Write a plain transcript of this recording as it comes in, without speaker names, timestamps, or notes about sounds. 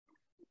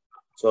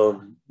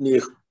So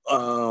nicht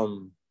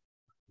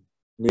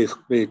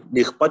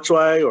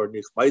patchwai or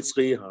nicht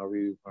maitzri, however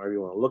you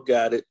want to look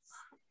at it.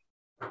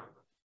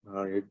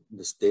 The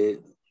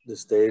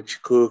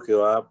stage cook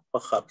yeah.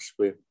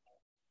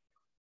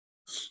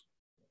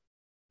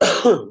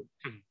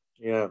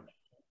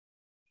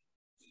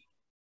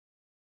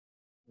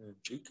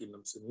 Chicken,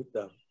 I'm saying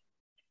that.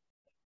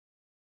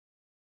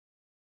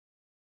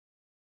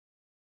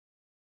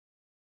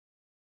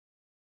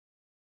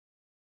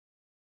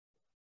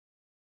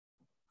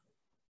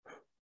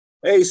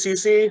 Hey,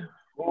 CC.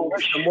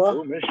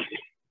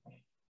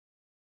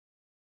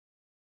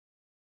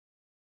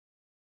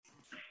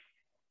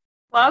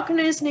 Welcome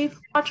to Sneak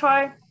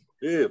Patchway.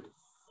 Yeah.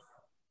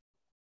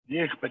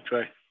 Yeah,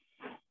 Patchway.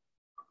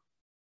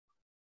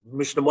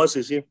 Mr. Moss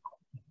is here.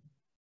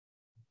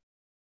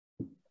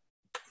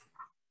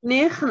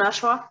 Nicht,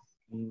 Nashwa.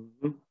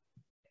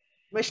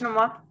 Mr.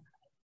 Moss.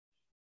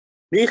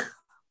 Nicht,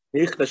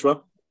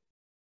 Nashwa.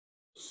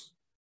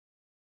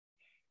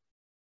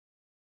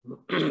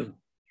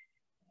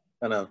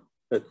 I know.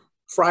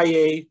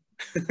 Friday.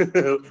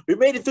 We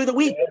made it through the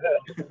week.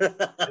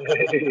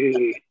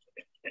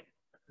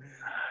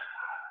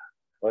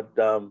 But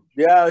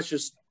yeah, it's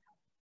just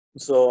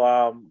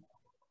so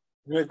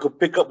we could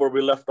pick up where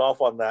we left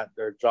off on that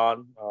there,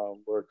 John.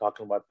 We're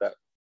talking about that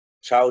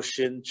Chao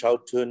Shin, Chao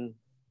Tun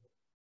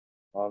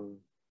on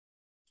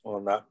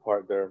that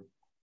part there.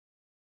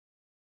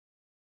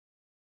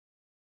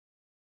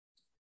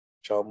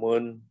 Chao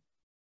Mun,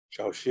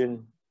 Chao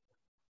Shin.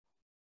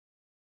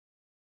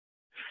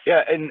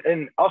 Yeah,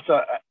 and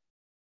also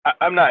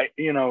I'm not,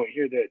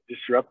 here to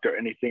disrupt or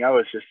anything. I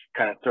was just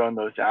kind of throwing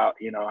those out,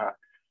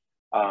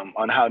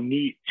 on how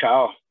neat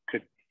Chao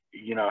could,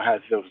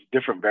 has those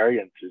different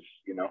variances,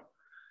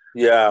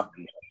 Yeah.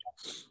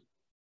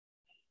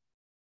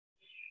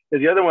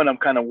 The other one I'm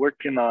kind of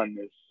working on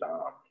is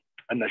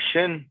on the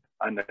Shin,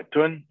 on the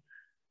Tun,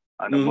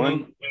 on the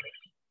Mun.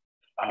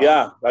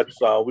 Yeah, that's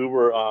we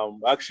were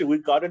actually we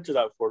got into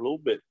that for a little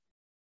bit.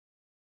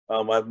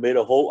 I made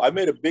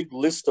a big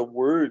list of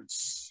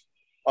words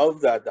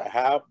of that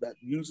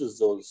uses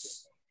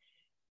those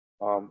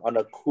on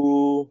a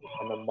ku,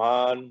 on a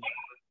man,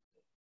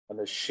 on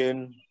a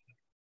shin,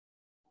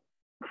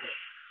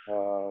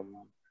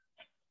 on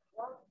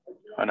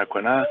a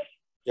kuna.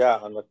 Yeah,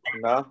 on a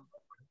kuna,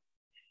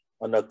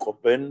 on a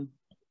kopen,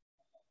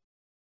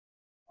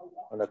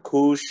 on a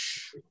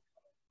kush.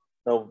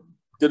 No,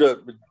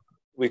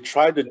 we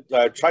tried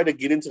to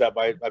get into that,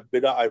 but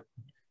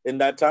in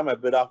that time I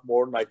bit off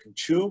more than I can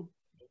chew.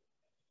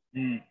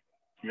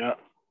 Yeah,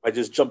 I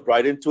just jumped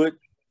right into it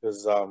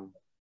because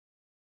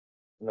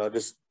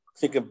just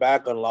thinking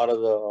back on a lot of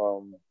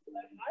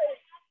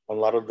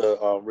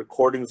the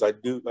recordings I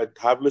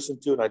have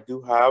listened to, and I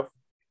do have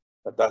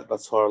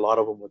that's how a lot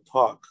of them would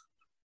talk.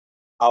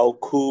 Au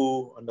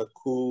ku, and a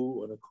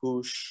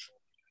kush,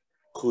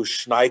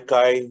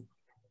 kushnaikai.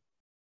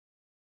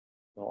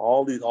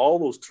 All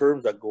those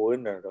terms that go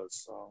in there.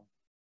 Those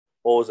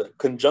what was it?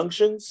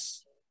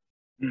 Conjunctions.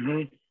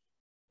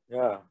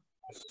 Yeah.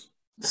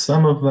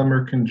 Some of them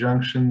are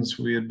conjunctions.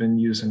 We had been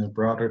using a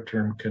broader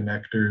term,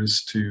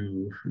 connectors,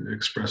 to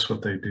express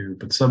what they do,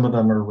 but some of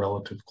them are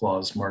relative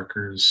clause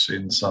markers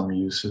in some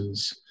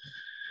uses.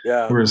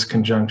 Yeah. Whereas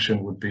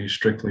conjunction would be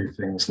strictly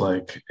things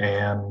like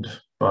and,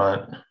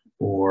 but,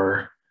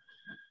 or.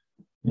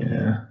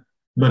 Yeah.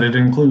 But it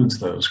includes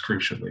those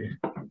crucially.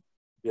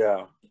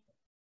 Yeah.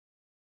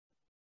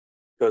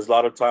 Because a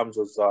lot of times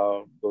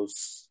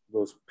those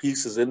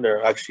pieces in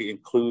there actually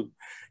include,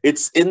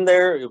 it's in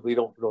there. We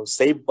don't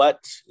say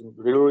but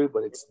literally,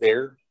 but it's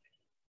there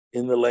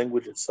in the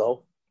language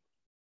itself,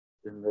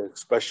 in the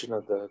expression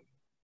of the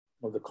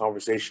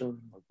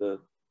conversation, of the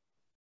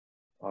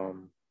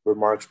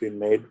remarks being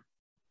made.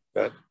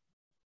 That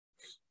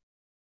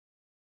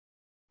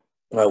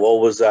what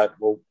was that?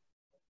 What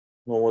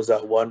was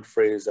that one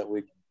phrase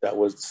that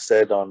was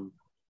said on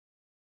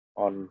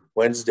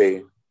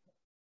Wednesday?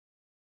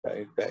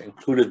 That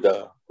included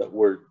that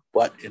word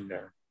 "but" in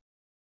there,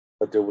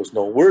 but there was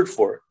no word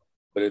for it.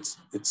 But it's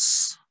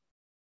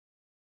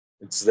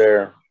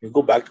there. Can you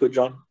go back to it,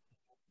 John?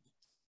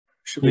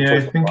 Yeah,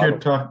 I think you're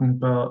talking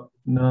about.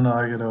 No,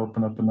 I got to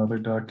open up another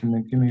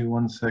document. Give me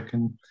 1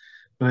 second.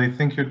 But I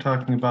think you're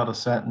talking about a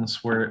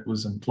sentence where it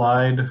was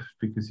implied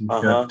because you've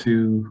got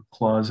two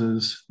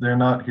clauses. They're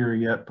not here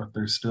yet, but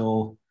they're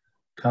still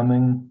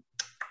coming.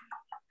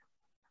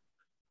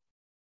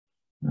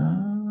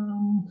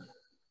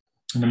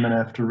 And I'm going to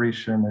have to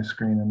reshare my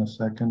screen in a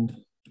second.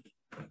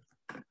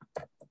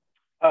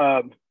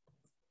 I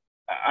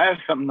have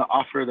something to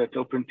offer that's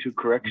open to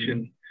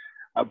correction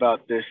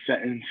about this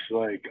sentence,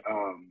 like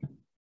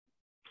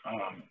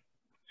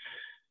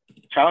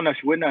Chao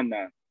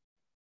nashwinana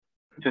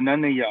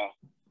tananiya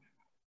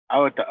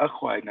awata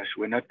akhwai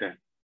nashwinata.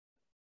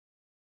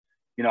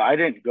 I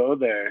didn't go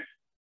there,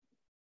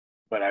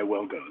 but I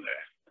will go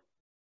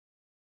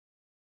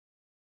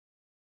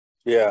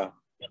there. Yeah.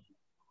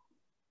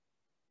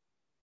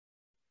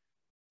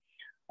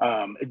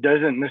 It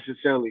doesn't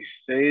necessarily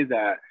say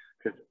that,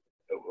 because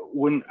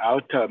wouldn't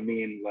auta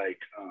mean like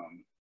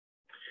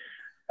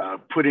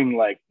putting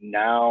like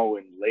now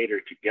and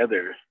later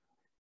together?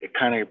 It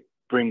kind of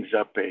brings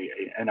up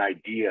an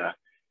idea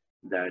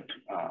that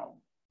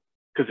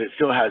because it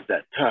still has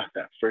that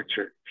that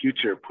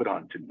future put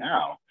onto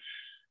now,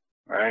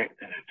 right?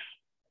 And it's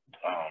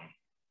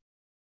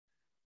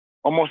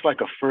almost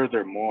like a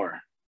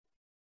furthermore,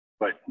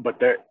 but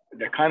there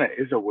kind of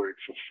is a word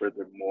for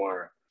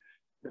furthermore.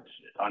 It's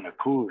on a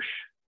kush,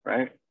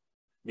 right?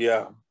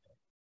 Yeah.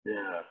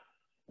 Yeah.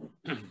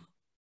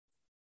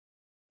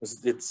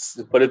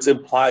 But it's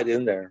implied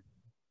in there,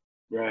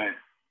 Right.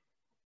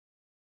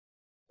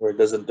 where it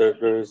doesn't.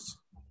 There's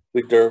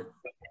with there,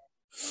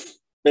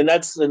 and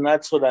that's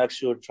what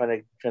actually we're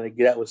trying to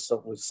get at with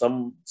some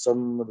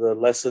of the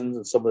lessons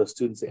and some of the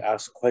students. They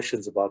ask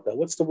questions about that.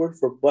 What's the word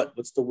for but?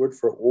 What's the word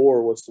for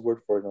or? What's the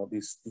word for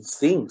these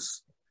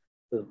things?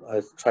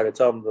 I try to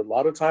tell them that a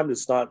lot of times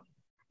it's not.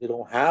 They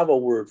don't have a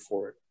word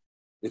for it.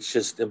 It's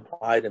just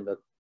implied in the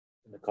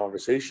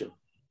conversation.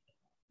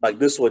 Like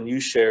this one you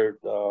shared,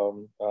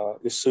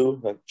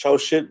 Isu, like Chao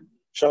Shin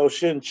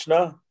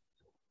Chna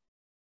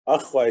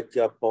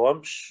ʷaytya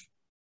pawamsh.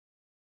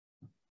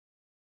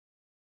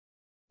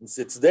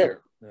 It's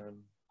there. Yeah.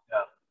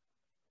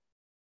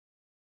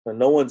 And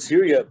no one's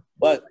here yet,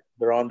 but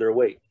they're on their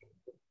way.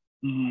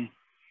 Mm-hmm.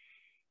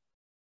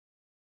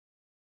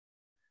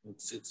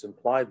 It's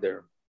implied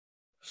there.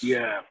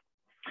 Yeah.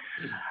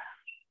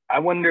 I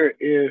wonder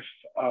if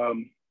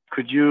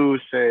could you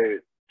say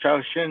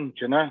Chao Shin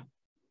Chna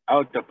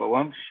ʷaytya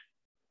pawamsh?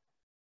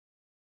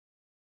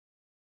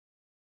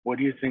 What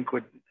do you think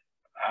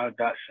how'd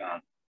that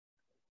sound?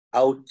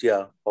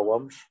 Wtya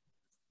pawamsh.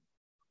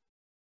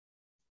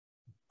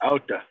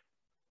 Auta.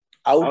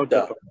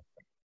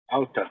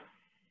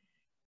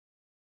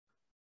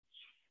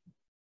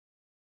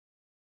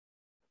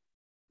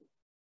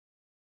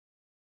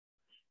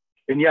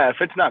 And yeah,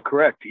 if it's not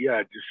correct,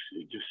 yeah,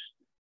 just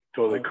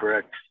totally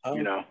correct,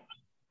 you know.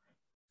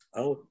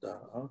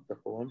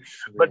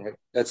 But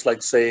that's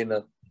like saying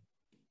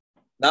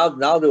now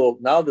they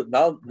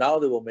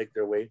will make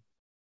their way.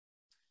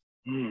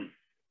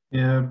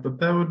 Yeah, but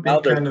that would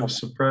be kind of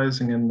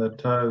surprising in that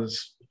ta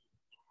is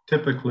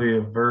typically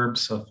a verb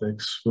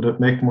suffix. Would it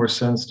make more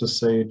sense to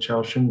say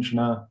Chao Shin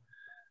Chna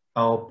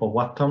al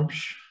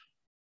pawatamsh?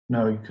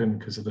 No, you couldn't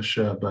because of the sh,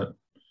 but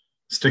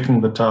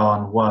sticking the ta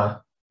on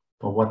wa,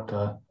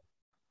 pawata,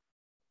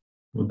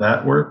 would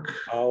that work?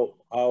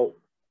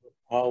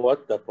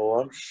 What the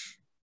pawamsh?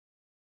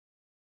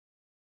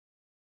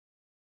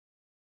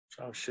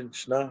 Chao Shin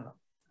Chna.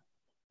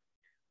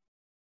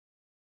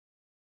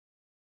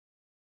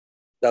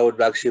 That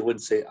would actually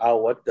wouldn't say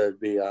what the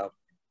be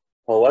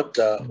what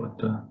the.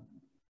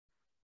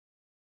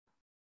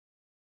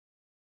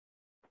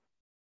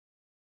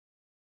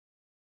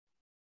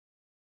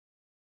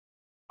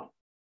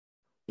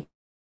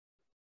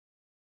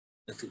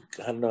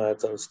 I don't know. I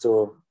thought it was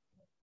still.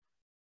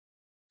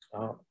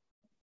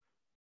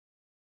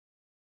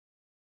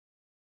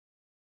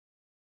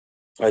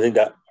 I think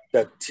that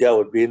tia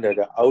would be in there.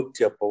 The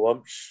wtya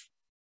pawamsh.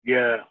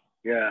 Yeah.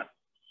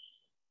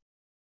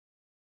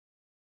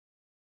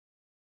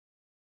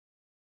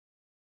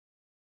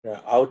 Yeah,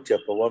 wtya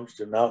pawamsh.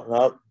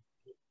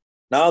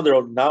 Now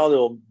they're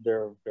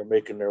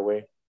making their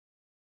way.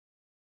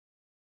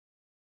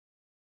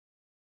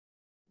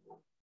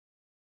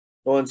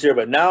 No one's here,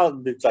 but now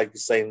it's like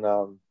saying,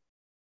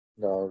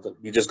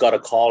 you just got a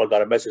call or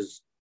got a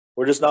message.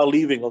 We're just now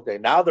leaving. Okay,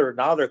 now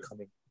they're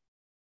coming.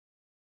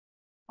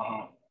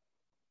 How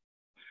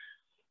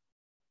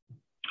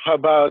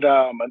about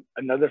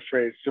another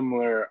phrase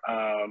similar?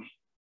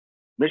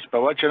 Mish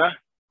Bawachana?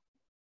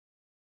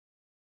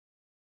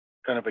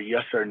 Kind of a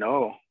yes or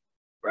no,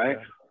 right?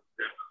 Yeah.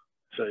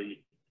 So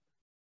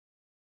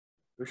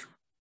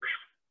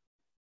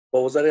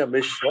what was that again?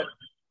 Mish what?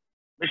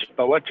 Mish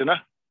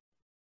Bawachana?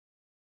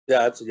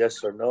 Yeah, it's a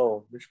yes or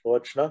no. Mish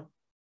Bawachana?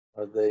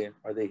 Are they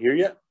here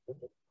yet?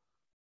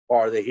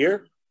 Or are they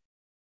here?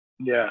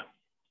 Yeah.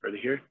 Are they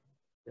here?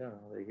 Yeah,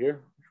 are they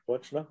here? Mish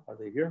Bawachana? Are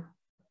they here?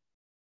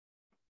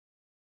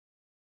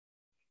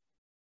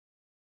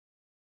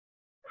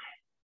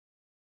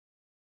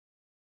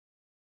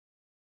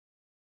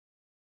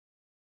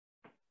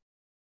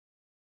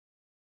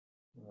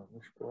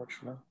 Mish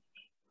Bawachana.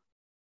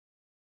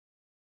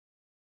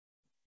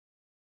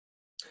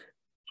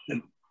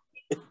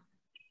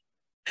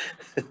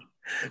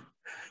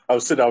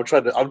 I'm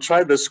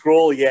trying to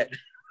scroll yet.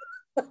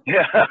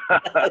 Yeah.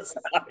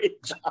 Sorry,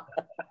 John.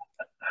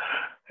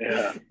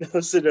 Yeah.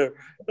 I'm sitting there.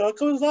 No,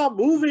 come on, stop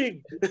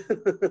moving.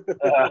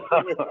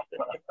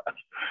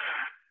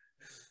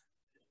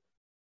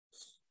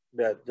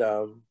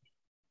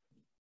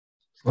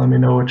 Let me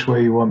know which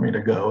way you want me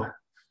to go.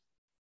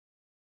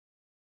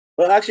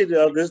 Well, actually,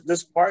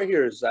 this part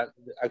here is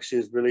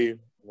really,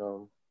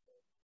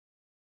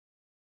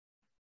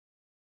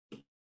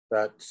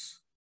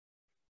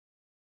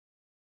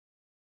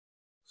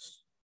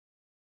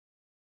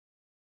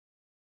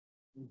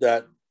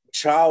 that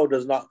Chow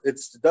does not. It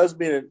does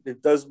mean in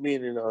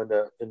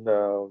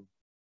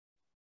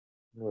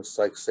It's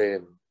like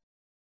saying,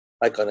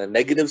 like on a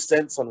negative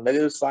sense, on the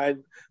negative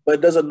side, but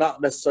it doesn't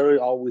not necessarily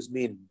always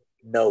mean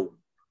no.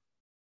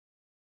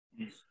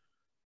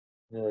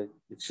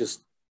 It's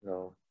just,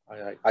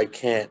 I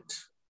can't,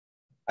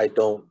 I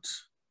don't.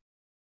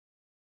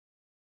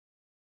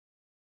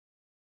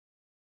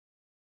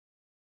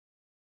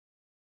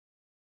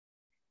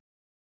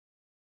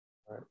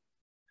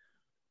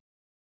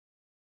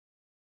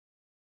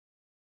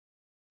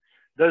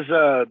 Does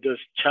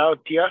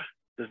wtya,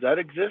 does that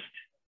exist?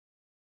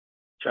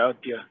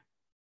 Wtya.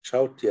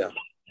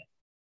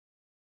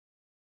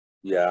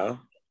 Yeah.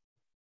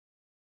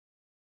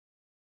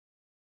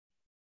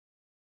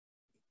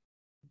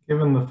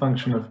 Given the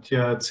function of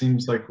tya, it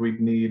seems like we'd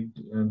need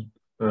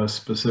a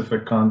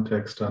specific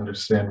context to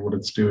understand what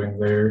it's doing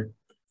there.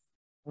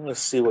 Let's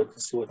see what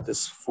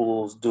this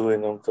fool's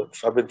doing.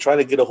 I've been trying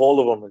to get a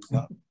hold of him. It's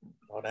not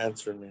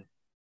answering me.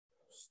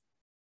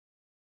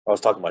 I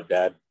was talking about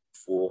Dad,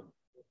 fool.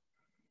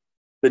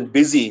 Been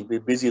busy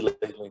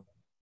lately.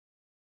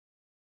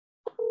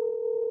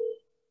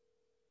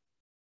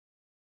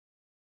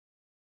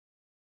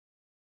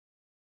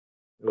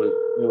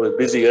 It was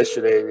busy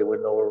yesterday. They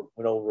went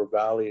over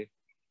Valley.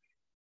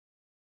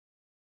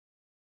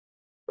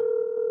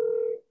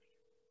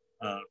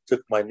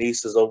 Took my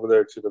nieces over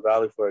there to the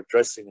Valley for a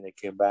dressing, and they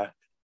came back.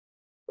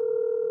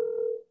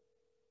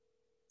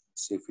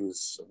 Let's see if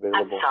he's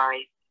available. I'm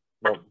sorry.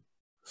 No.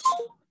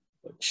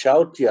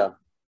 Wtya.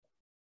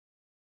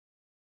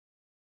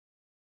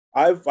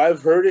 I've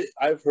heard it.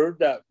 I've heard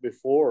that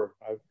before.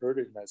 I've heard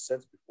it in that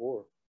sense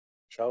before.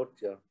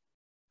 Wtya.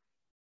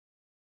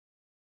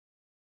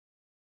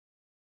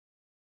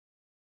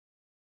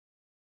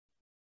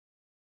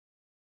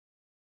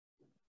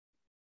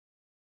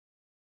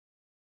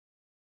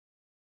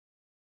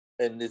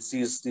 And it's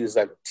these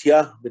like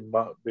tya been.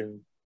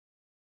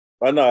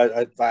 I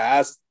know.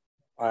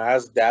 I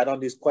asked Dad on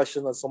these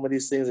questions on some of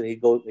these things, and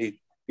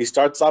he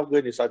starts off good.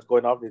 And he starts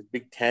going off these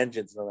big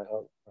tangents, and I'm like,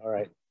 oh, all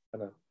right,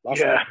 kind of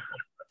lost.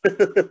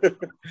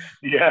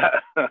 Yeah.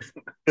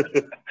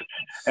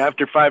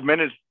 After 5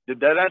 minutes, did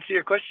that answer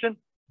your question?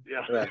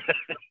 Yeah.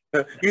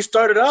 You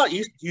started out.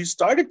 You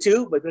started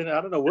to, but then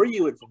I don't know where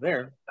you went from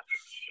there.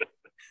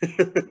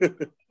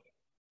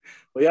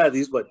 But yeah,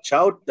 these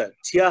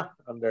tya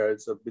on there.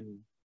 It's been.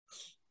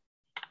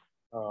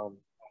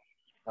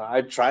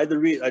 I tried to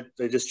read. I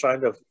just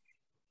trying to.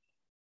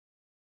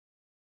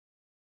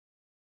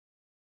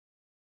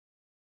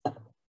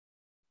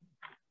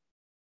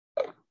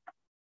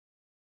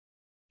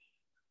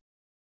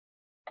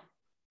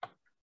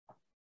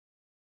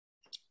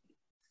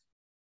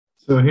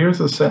 So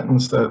here's a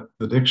sentence that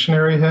the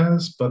dictionary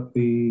has, but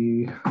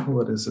the,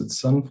 what is it,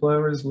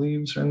 sunflowers'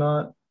 leaves are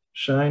not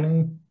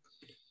shiny.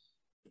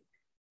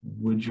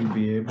 Would you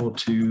be able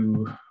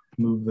to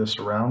move this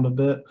around a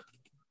bit?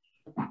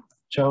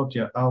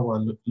 Wtya awa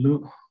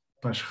luʻlu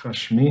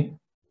pashkhashmi.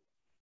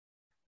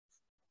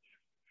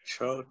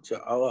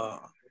 Wtya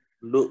awa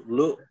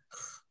luʻlu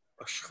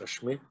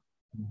pashkhashmi.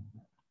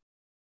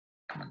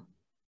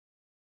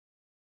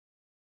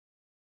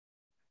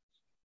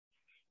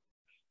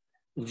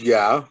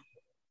 Yeah.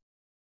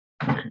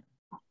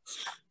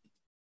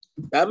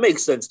 That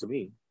makes sense to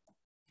me.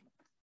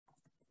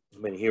 I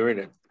mean, hearing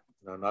it,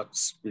 not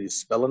really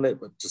spelling it,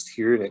 but just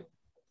hearing it.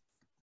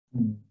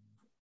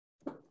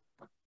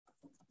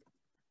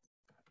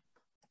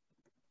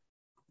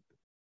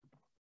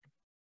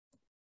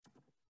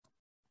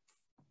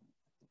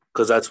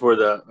 Because that's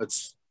where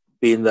it's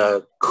being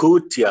the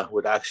Kutya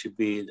would actually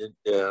be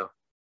the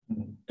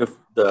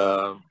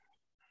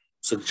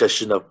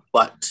suggestion of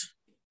but.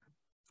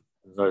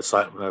 Another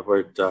side when I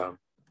word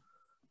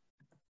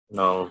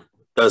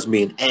does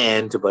mean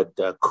and, but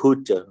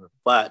Kutya,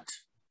 but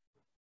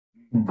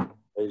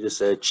they just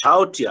said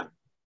wtya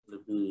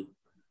would be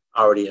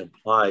already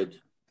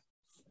implied.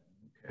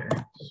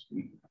 Okay,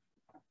 sweet.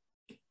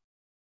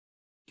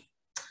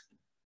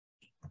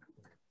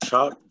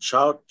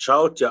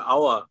 Wtya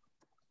awa.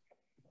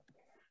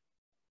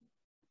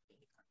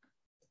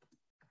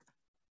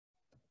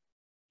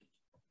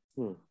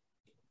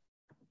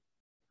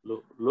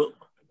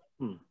 Look.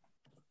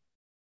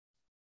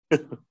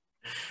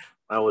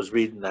 I was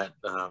reading that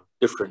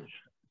different.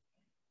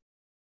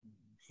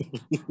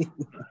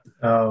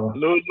 Oh,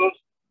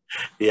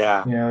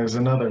 yeah. Yeah, there's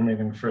another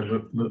meaning for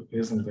luʻlu,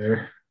 isn't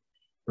there?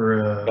 For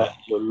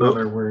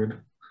another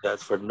word.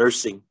 That's for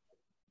nursing.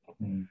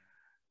 And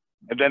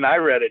then I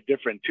read it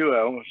different too. I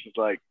almost was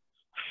like,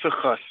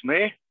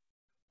 sukhasme.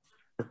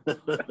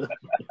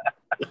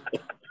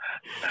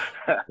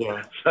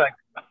 Yeah. It's like,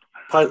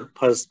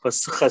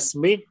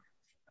 Pasukhasme,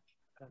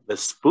 the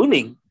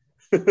spooning.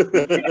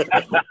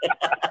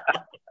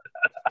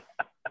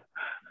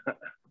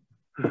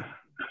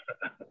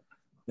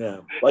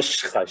 Yeah,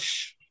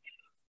 bashkhash.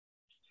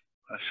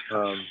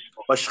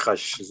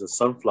 Bashkhash is a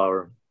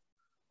sunflower,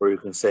 or you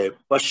can say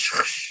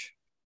bashkhash.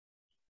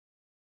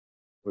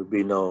 Would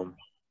be known.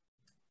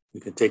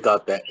 You can take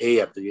out that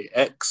A after the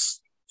X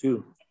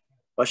too.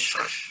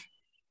 Bashkhash.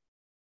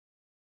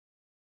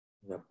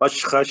 Yeah,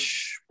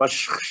 bashkhash,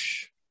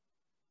 bashkhash.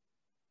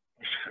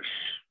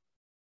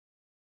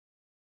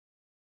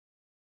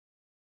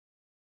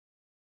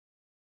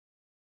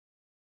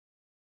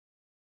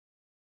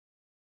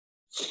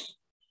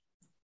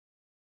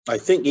 I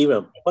think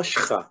even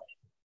pashcha.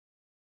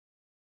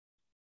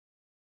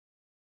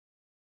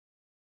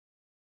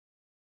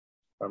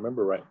 I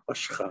remember right,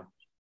 pashcha.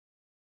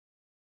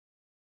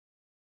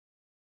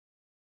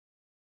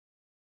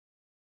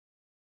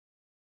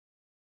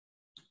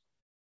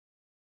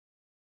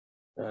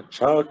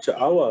 Ciao,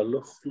 ciao,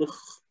 luch.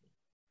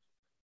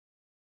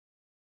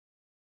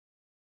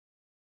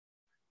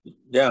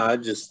 Yeah, I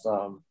just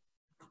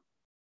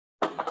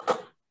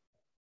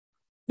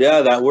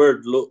yeah, that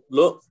word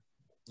look.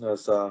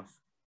 That's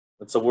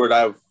it's a word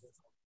I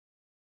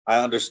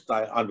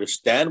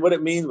understand what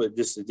it means, but it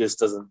just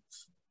doesn't.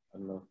 I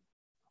don't know.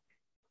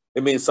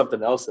 It means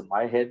something else in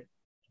my head.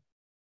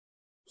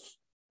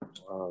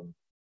 The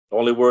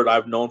only word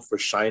I've known for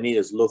shiny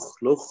is luch.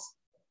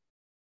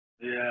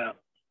 Yeah.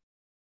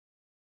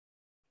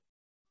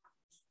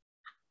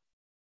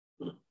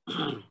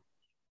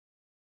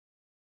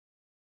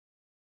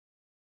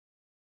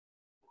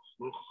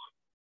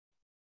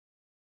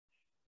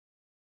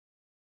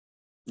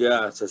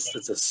 Yeah, it's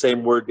the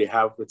same word they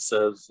have. It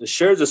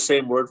shares the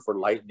same word for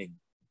lightning,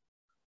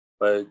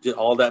 but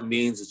all that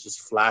means is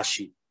just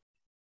flashy,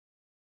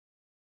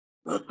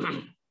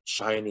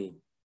 shiny,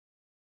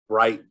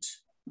 bright.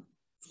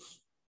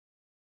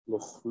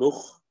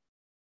 Luch.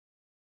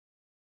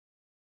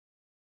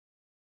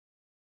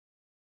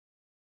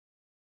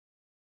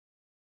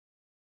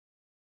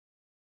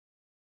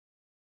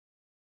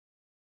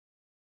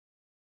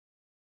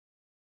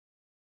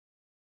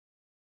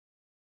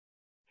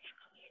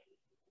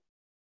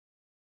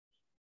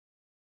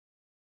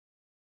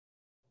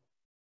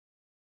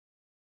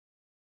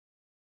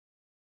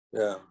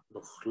 Yeah,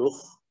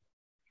 luch.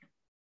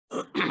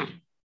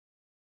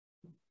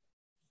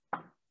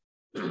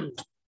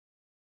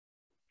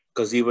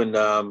 Because even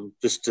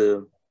just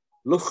to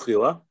look,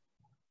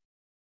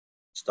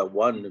 just that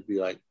one would be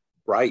like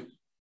bright.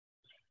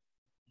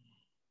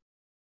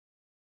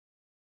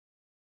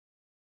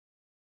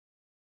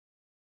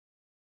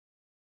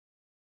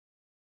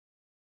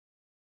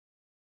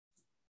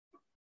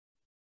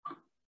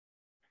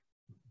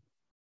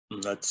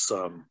 And that's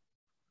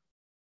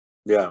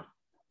yeah.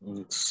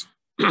 It's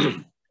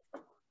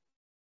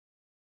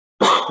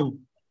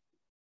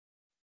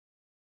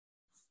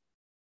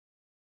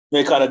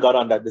they kind of got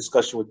on that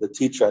discussion with the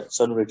teacher at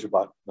Sunridge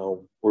about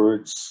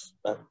words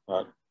that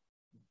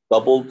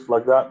doubled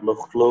like that.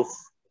 Luch.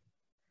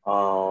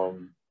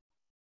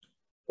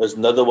 There's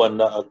another one.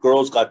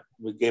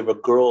 We gave a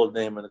girl a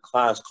name in the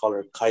class, called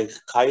her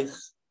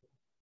Kaich.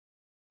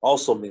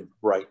 Also means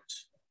bright.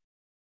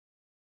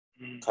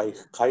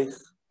 Kaich.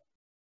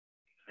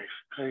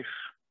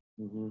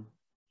 Mm-hmm.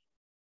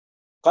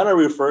 Kind of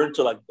referring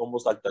to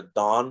almost like the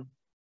dawn.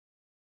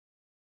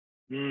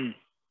 Kaich.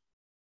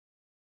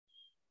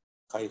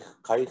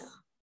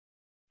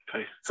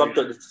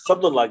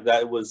 Something like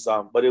that. It was,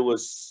 but it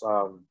was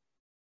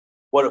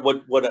what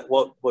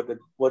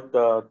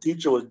the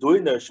teacher was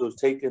doing there. She was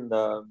taking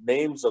the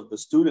names of the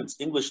students,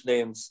 English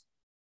names,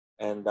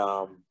 and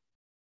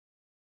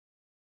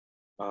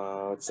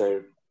let's say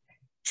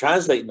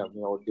translating them.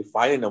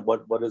 Defining them.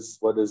 What does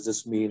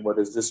this mean? What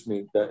does this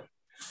mean? The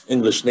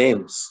English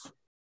names.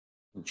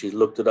 And she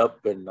looked it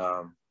up, and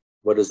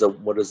what does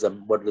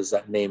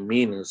that name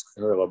mean? It's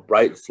kind of a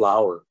bright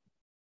flower.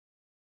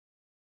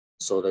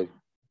 So it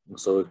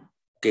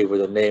gave her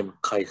the name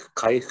Kaich.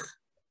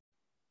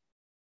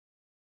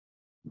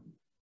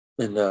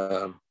 And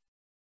I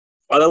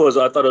thought it was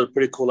a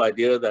pretty cool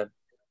idea then.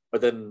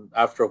 But then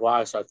after a while,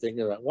 I started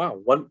thinking that, wow,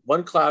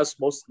 one class,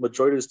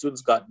 majority of the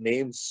students got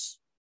names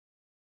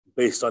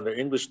based on their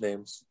English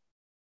names,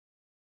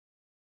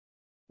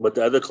 but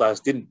the other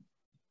class didn't.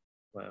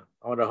 Well,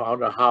 I don't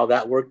know how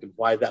that worked and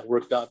why that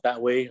worked out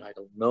that way. I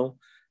don't know.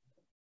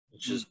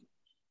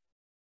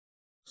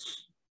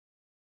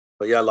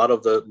 But yeah,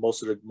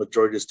 most of the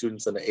majority of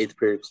students in the 8th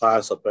period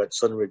class up at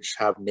Sunridge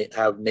have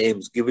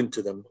names given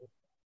to them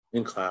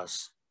in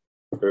class.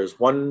 There's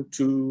 1,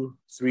 2,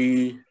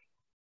 3,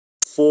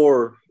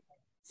 4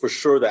 for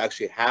sure that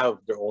actually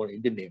have their own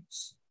Indian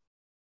names.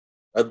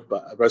 The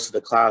rest of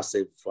the class,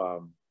 they've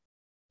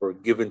were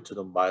given to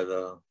them by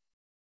the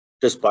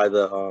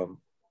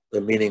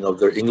meaning of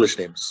their English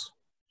names.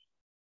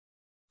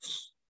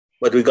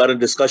 But we got a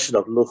discussion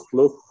of luch,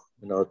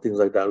 things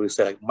like that. We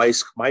say like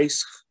mice,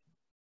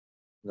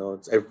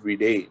 it's every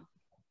day.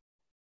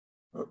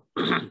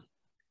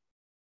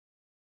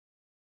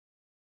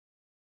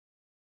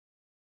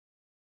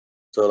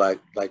 So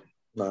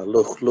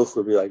luch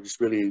would be like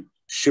just really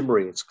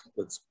shimmering.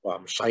 It's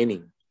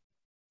shining,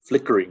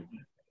 flickering.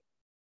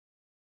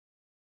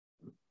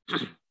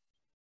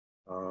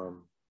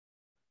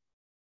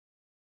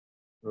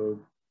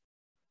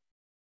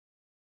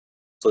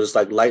 So just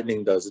like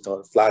lightning does, it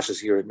flashes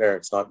here and there.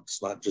 It's not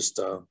just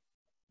so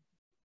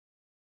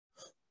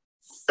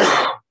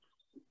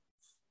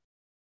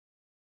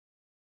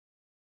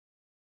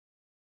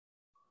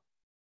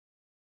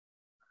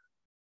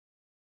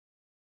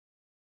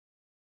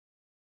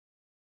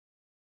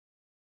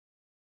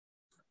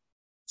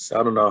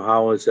I don't know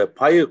how it's a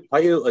payu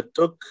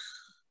atuk.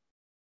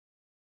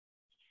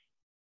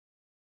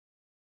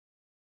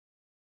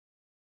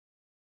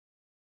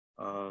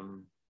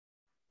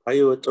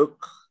 Tayo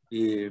took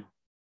the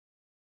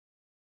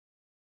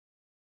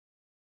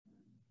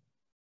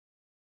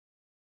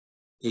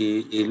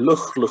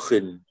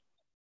luxluchin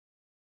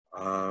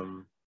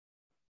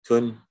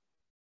tun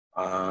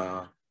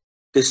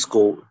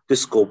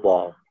disco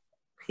ball.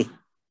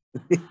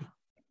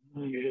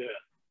 Yeah.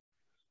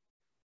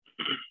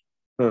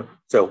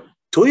 So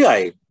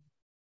tuyai,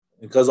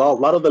 because a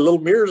lot of the little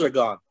mirrors are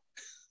gone.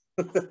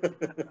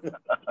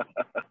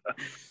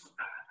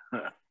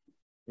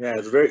 Yeah,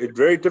 it's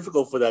very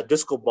difficult for that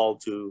disco ball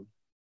to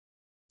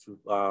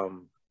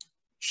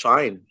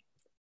shine.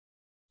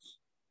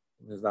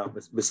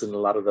 It's missing a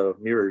lot of the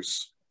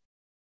mirrors.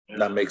 Yeah.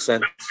 That makes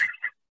sense.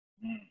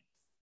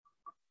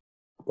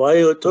 Why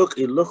it took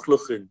a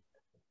luxluchin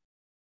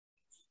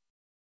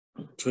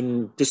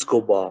to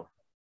disco ball?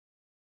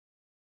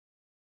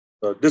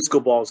 The disco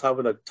ball is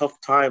having a tough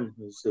time.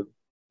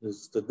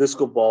 The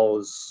disco ball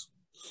is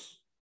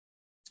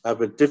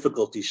having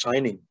difficulty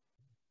shining.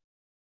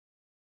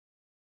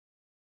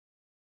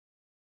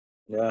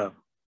 Yeah.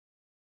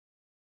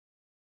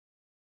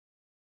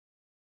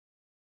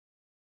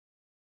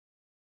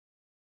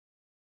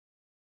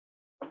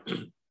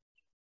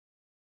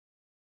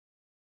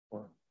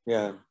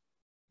 Yeah.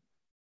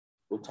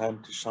 Full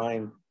time to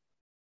shine.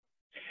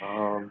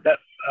 The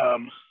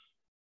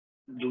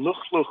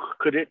luxlu,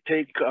 could it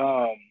take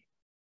the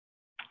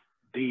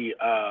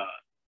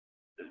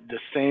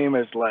same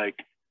as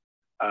like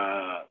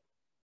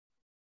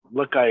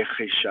lukai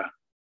chisha?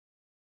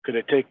 Could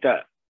it take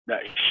that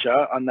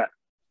isha on that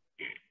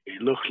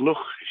luxlu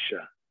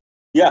isha?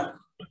 Yeah.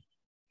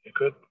 It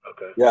could?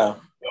 Okay. Yeah.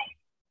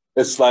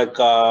 It's like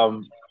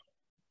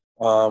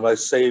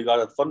let's say you got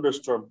a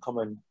thunderstorm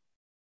coming,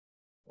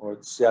 or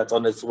it's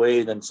on its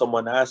way, then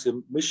someone asks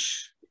him,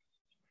 Mish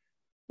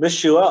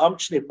Yua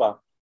Amchnipa.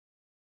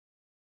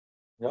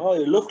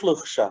 You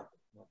look sha.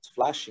 It's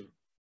flashing.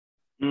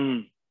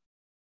 It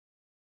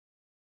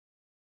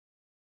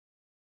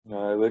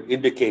would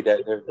indicate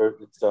that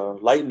it's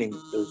lightning.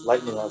 There's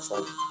lightning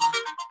outside.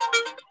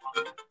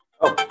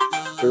 Oh,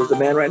 there's the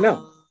man right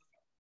now.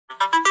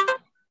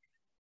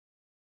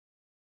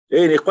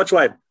 Hey, Nick, what's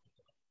right?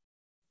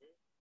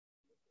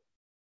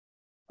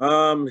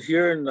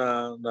 Here in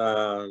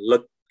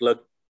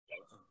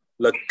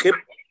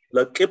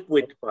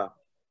Kipwit.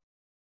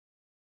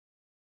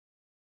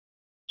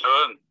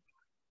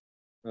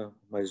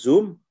 My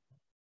Zoom.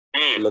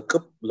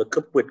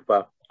 Kipwit.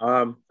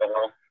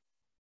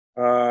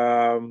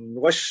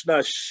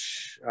 Washnash.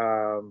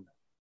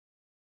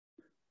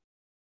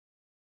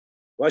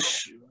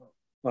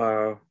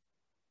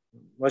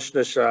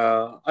 Washnash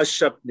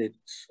Ashapnit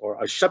or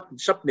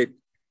Ashapnit.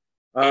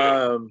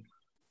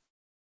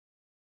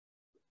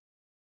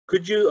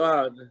 Could you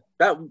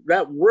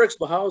that works,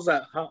 but how's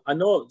that? I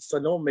know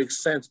it makes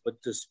sense,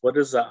 but just what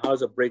is that? How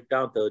does it break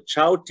down to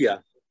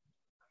wtya?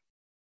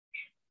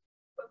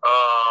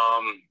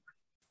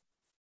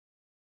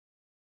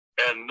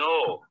 And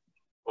no,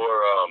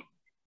 or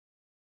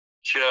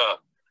yeah,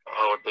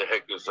 what the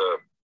heck is that?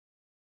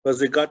 Because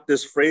they got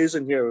this phrase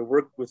in here. We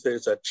work with it.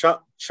 It's a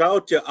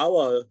wtya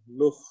awa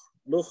luch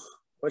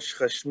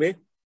washchashmi.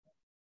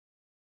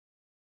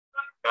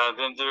 And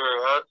then there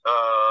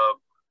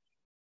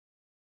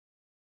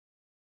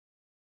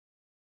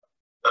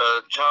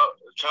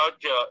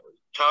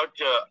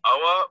wtya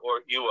awa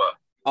or iwa?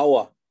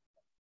 Awa.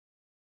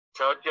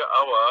 Wtya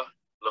awa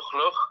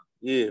luxlu.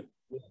 Yeah.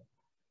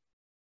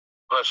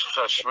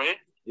 Washchashmi.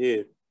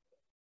 Yeah.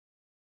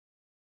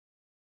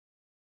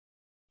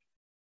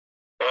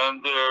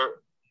 And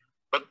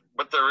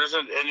but there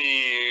isn't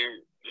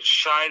any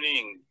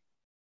shining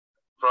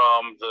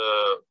from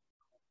the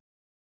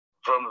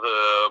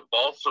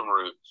balsam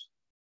roots.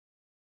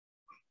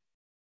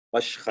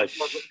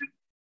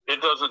 It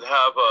doesn't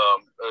have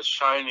a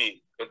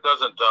shiny. It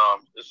doesn't.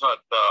 It's not.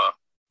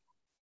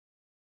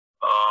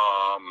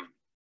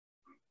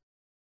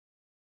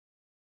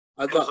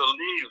 Because the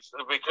leaves,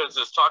 because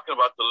it's talking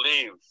about the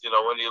leaves. You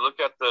know, when you look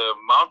at the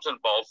mountain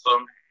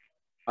balsam,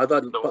 I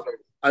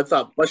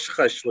thought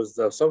bashkash was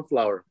the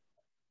sunflower.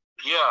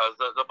 Yeah,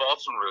 the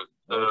balsam root,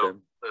 okay.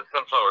 The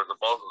sunflower, the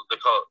balsam, they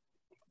call it,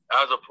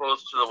 as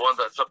opposed to the one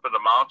that's up in the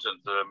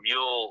mountains, the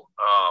mule.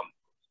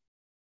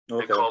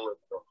 Okay. They call it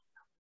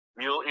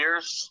mule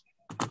ears.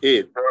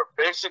 Yeah. They're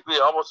basically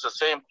almost the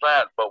same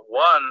plant, but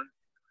one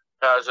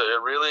has a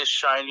really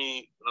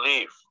shiny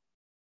leaf.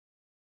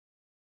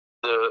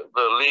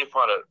 The leaf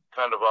on it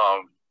kind of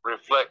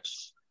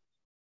reflects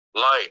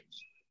light,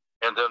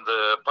 and then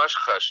the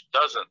pashkash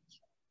doesn't.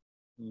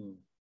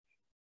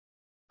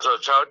 So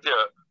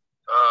wtya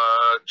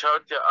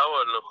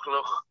awa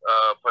luxlu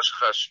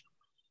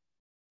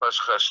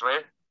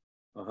pashkashme.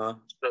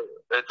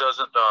 It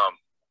doesn't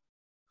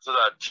so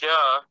that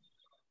tya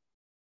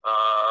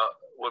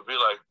would be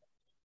like,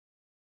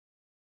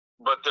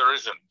 but there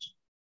isn't.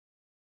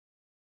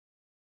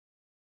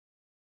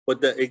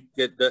 But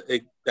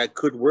that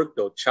could work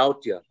though.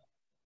 Wtya.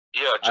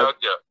 Yeah,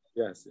 wtya.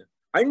 Yes, yeah.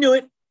 I knew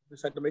it.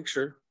 Just had to make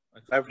sure.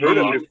 I've heard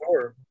it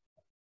before.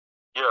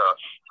 Yeah.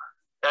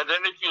 And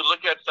then if you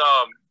look at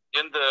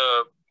in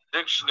the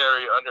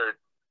dictionary under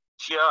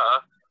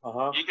tia,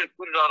 you can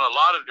put it on a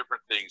lot of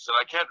different things, and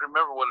I can't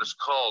remember what it's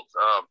called.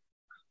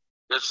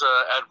 It's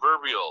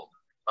adverbial.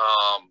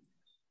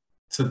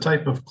 It's a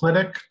type of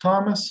clitic,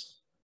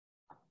 Thomas.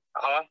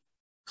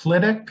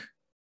 Clitic.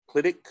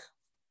 Clitic.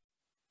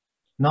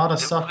 Not a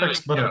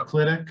suffix, but a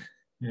clitic.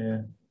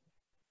 Yeah.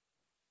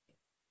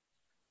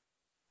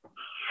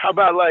 How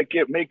about like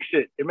it makes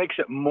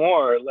it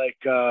more like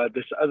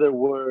this other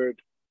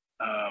word,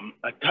 wtya.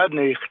 I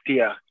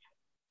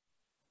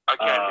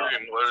can't hear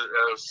him.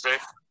 What say?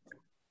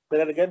 Say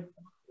that again.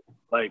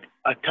 Like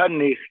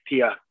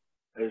wtya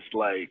is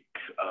like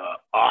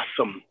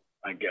awesome,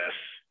 I guess.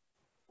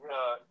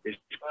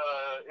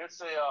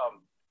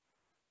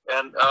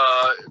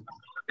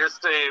 It's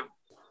a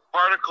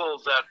particle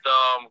that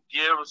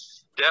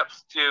gives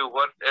depth to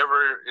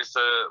whatever is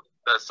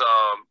that's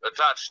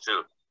attached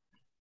to.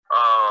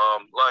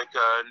 Like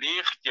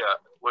ʷaytya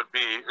would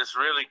be, it's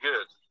really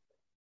good.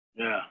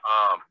 Yeah.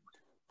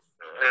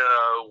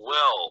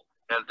 Well,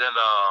 and then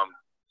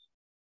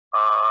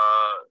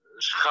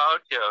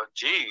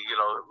gee, you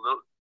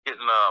know,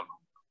 getting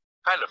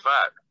kind of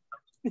fat.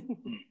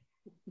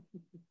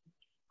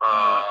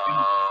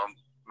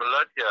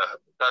 Modifier,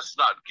 that's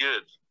not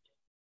good.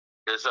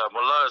 Because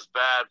mula is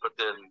bad, but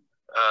then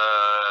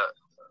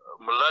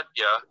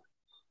modifier,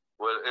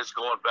 well, it's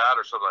going bad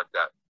or something like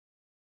that.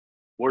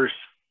 Worse.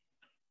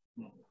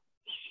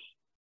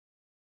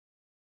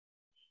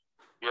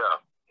 Yeah,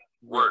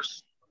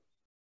 worse.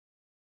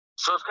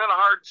 So it's kind of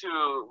hard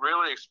to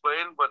really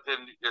explain, but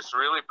then it's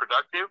really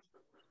productive.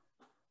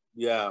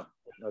 Yeah,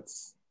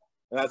 that's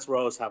where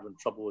I was having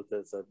trouble with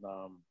this. And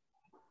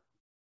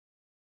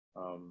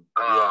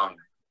yeah.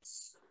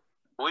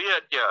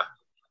 Wtya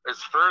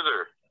is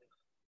further.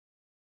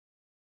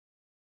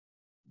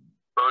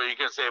 So you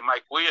can say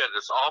Mike Wtya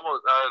is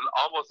almost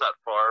that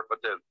far,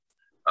 but then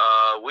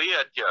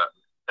wtya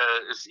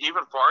is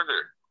even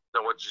farther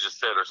than what you just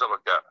said, or something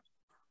like that.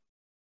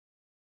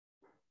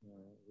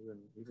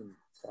 Even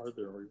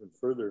farther or even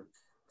further.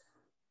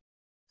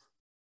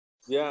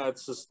 Yeah,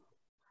 it's just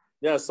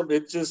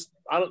it's just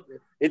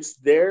it's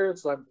there.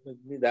 So I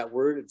mean that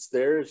word, it's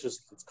there. It's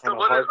just it's kind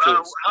of hard to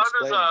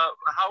explain.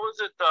 How is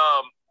it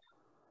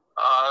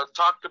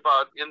talked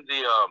about in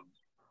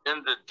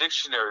the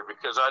dictionary?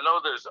 Because I know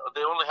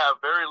they only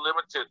have very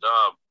limited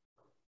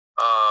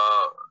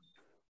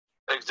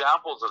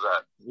examples of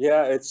that.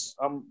 Yeah,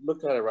 I'm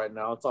looking at it right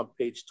now. It's on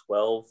page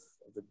 12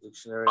 of the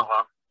dictionary.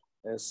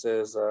 And it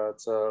says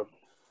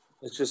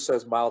it just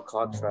says mild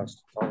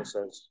contrast. That's all it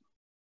says.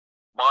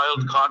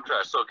 Mild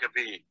contrast, so it can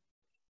be,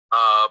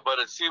 but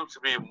it seems to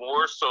be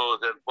more so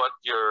than what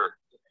your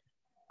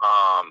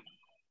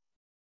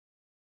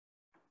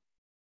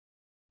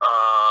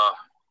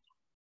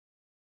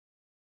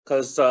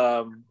because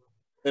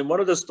in one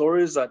of the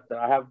stories that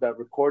I have, that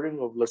recording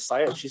of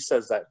Lasaya, she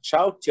says that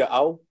chow tia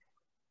ao.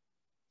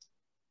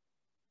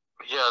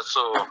 Yeah,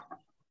 so.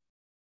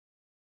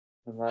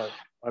 And I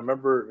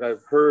remember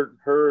I've heard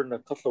her and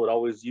Kutya would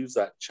always use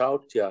that chow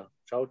tia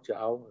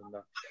ao, and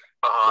a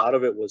lot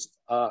of it was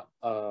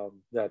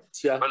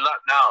tia. But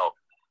not now.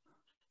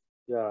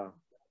 Yeah.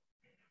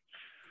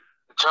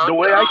 The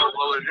way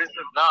well, it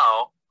isn't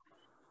now.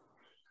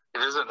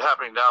 It isn't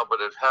happening now,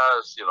 but it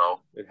has, you know.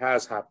 It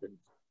has happened.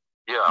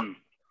 Yeah.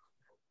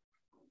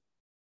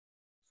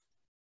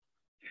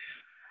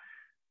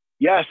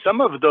 Yeah,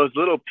 some of those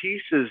little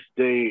pieces,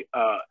 they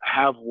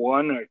have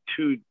one or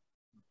two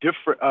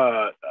different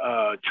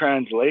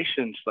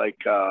translations.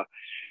 Like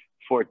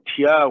for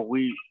tia,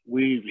 we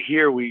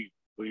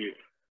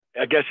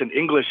I guess in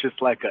English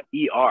it's like a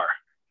er,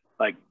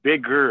 like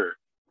bigger,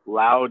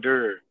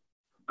 louder,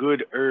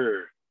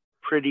 gooder,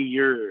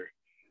 prettier.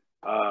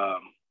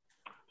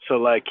 So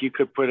like you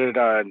could put it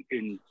on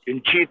in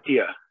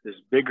Chitya is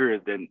bigger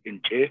than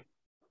in Che.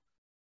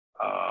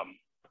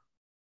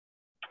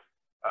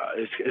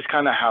 It's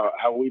kind of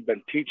how we've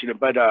been teaching it,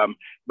 but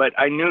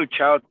I knew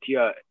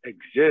Chautya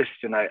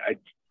exists, and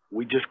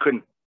we just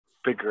couldn't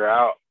figure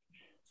out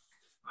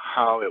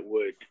how it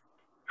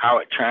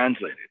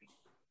translated.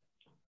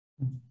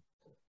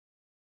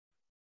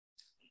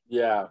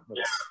 Yeah.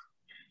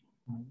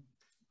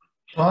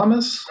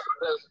 Thomas?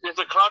 It's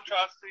a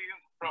contrast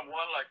from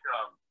one like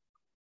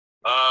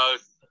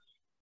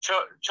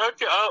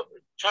Chautya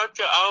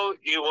au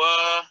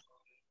iwa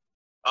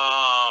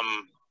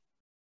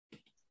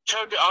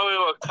Chautya au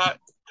iwa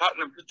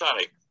cotton and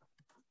pitani.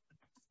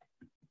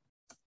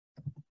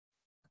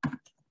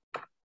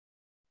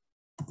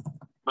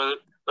 But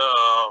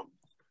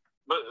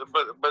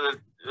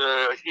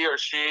he or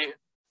she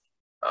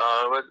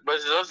but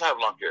it does have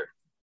long hair.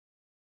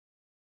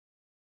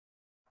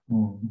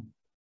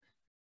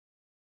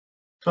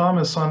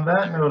 Thomas, on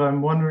that note,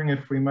 I'm wondering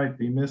if we might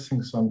be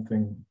missing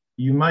something.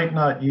 You might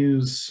not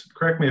use,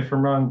 correct me if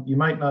I'm wrong, you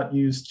might not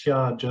use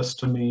tia just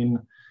to mean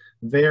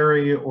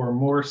very or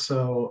more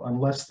so,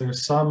 unless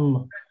there's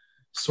some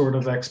sort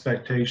of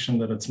expectation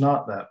that it's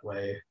not that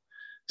way.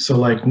 So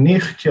like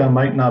nichtya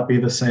might not be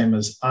the same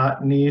as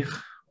at nich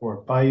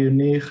or payu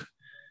nich,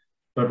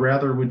 but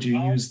rather would you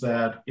use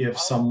that if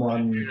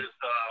someone is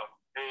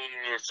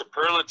a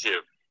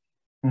superlative.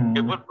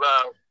 You put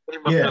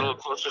him up a little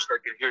closer so I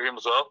can hear him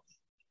as well.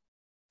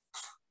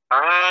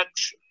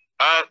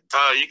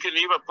 You can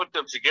even put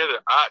them together.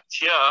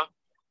 Wtya,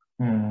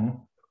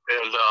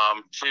 and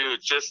to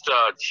just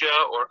tya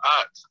or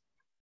at.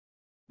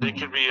 They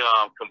can be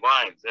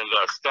combined and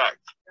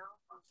stacked.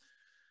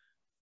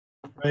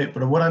 Right,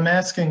 but what I'm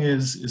asking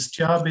is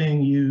tya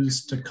being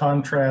used to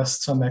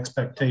contrast some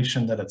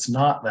expectation that it's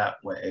not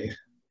that way?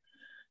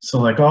 So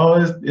like, oh,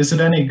 is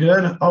it any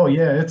good? Oh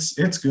yeah,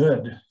 it's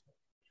good.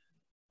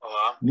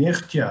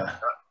 Nichtya.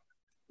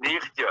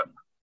 Nichtya.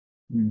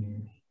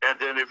 And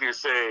then if you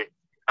say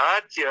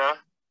wtya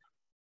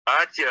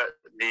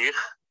nich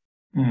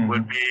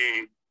would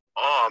be,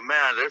 oh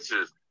man, this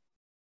is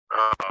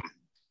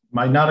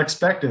might not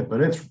expect it,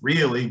 but it's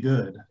really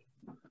good.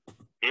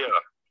 Yeah.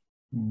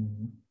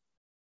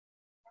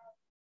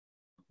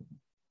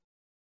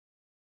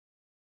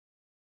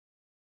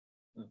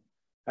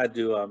 I had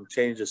to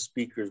change the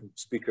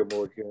speaker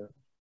mode here.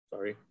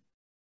 Sorry.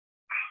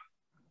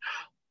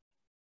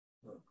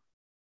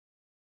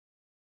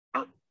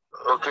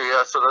 Okay,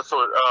 yeah. So that's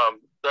what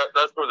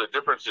that's where the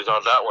difference is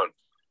on that one,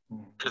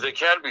 because they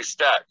can be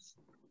stacked.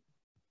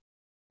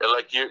 And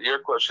like your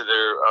question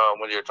there,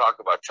 when you're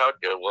talking about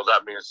wtya, well,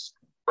 that means,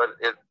 but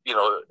it, you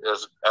know,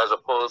 as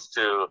opposed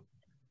to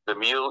the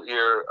mule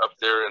ear up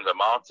there in the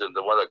mountain,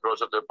 the one that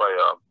grows up there by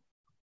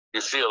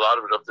you see a lot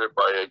of it up there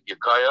by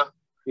Ukiah.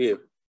 Yeah.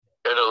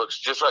 And it looks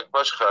just like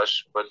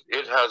bushkash, but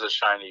it has a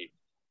shiny.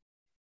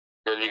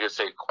 Then you can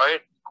say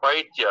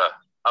ʷaytya,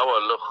 awa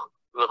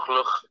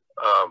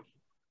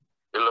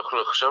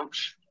luɣlu,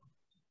 shums.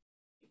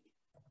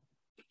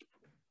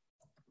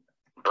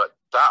 But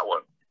that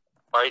one,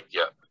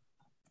 ʷaytya.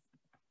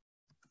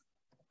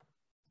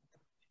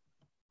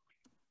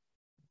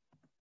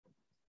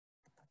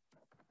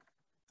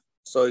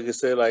 So you can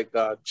say like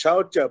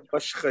chawtya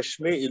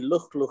pashkashme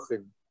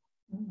luɣluhin.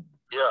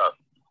 Yeah.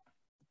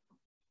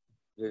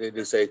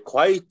 They say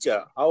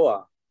ʷaytya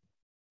awa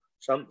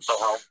shams.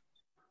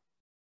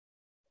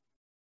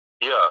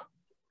 Yeah.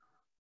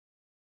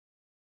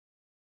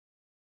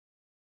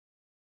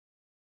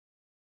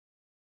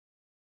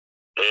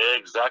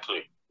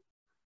 Exactly.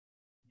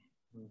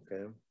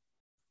 Okay.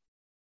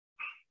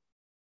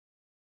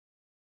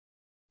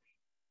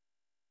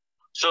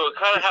 So it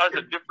kind of has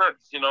a different,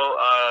 you know,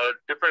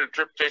 different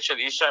interpretation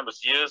each time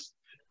it's used.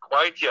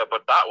 ʷaytya,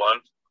 but that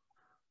one,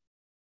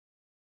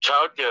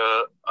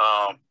 chawtya,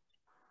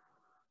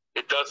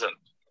 it doesn't.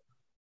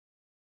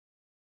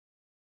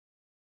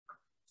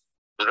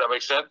 Does that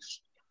make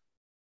sense?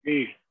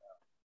 Yeah.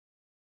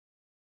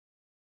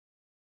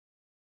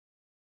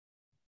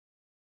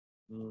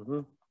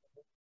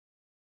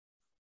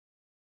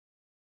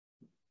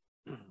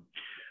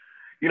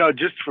 You know,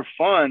 just for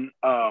fun,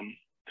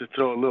 to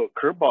throw a little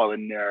curveball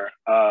in there,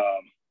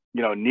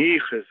 you know,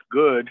 nich is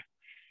good.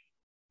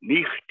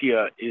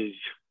 Nichtya is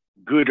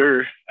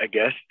gooder, I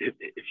guess, if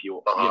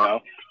you you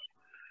know.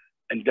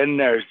 And then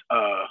there's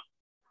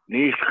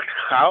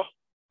nichchau.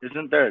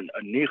 Isn't there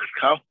a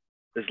nichchau?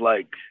 Is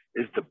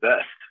the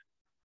best.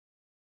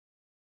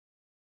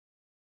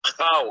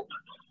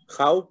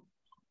 How?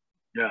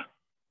 Yeah.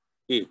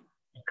 Yeah.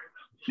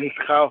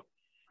 Nichchau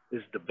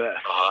is the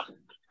best.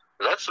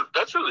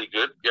 That's really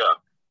good. Yeah.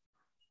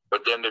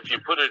 But then if you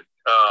put it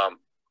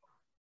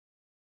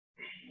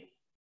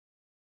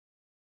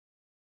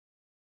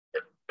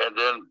and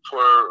then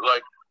for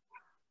like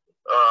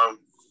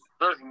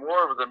there's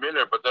more of them in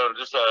there, but then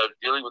just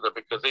dealing with it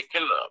because they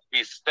can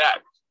be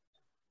stacked.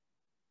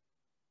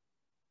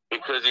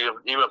 Because you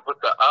even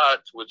put the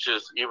at, which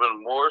is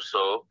even more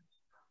so,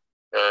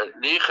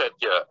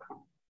 nichetya.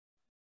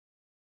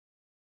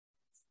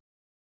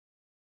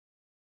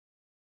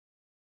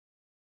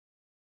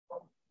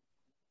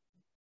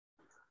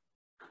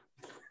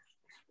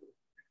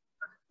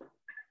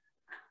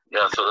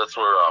 Yeah, so that's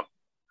where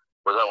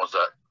that one's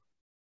at.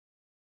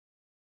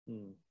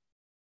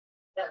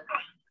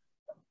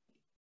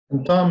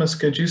 And Thomas,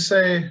 could you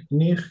say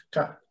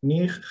nichtchau?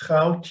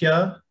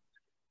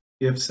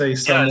 If, say,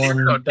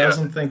 someone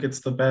doesn't think it's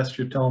the best,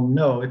 you tell them,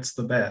 no, it's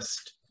the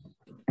best.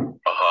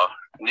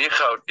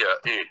 Nichtchau.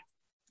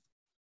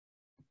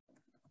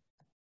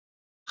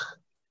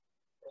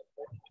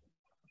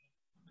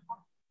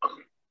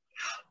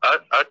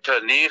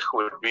 Atanich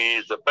would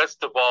be the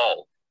best of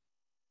all,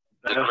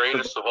 the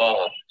greatest of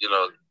all, you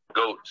know,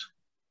 goat.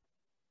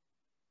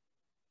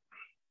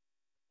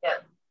 Yeah.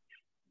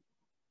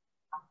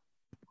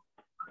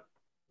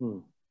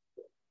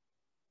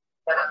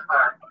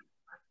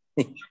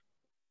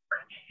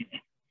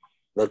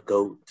 The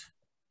goat.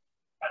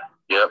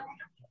 Yep.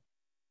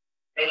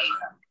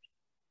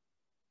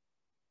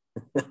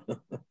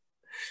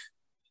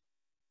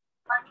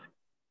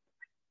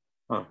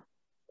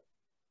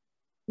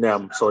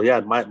 Yeah. So yeah,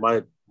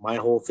 my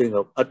whole thing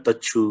of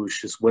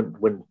atachush is when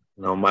you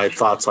know my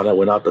thoughts on that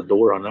went out the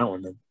door on that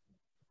one. Then.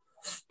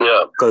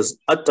 Yeah. Because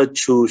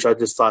atachush, I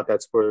just thought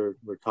that's where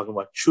we're talking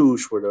about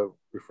chush, where they're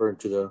referring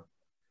to the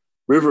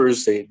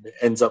rivers. It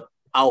ends up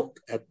out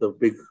at the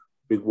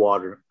big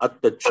water.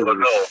 Atta chush. Oh,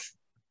 no.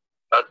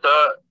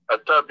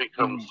 Atta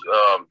becomes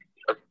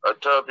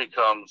atta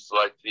becomes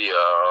like the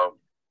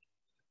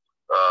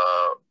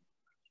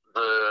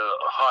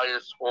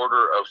highest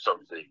order of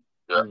something.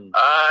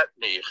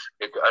 Atnich,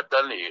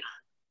 atanich.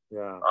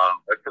 Yeah.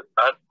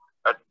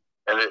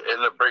 And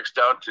it breaks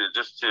down to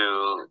just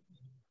to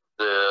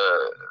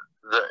the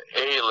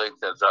A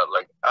lengthens out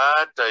like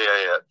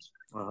atayayat.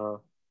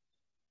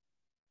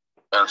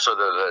 And so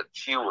the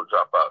T will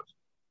drop out.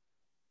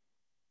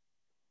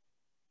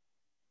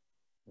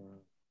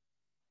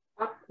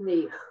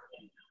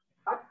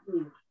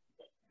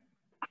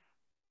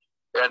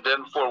 And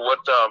then for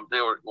what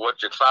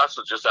your class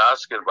was just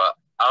asking about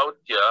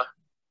wtya,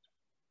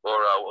 or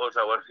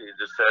what he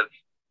just said,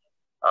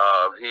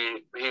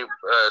 he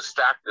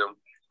stacked them,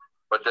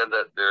 but then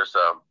there's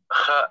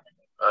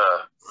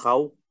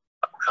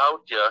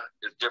wtya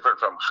is different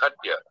from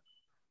wtya.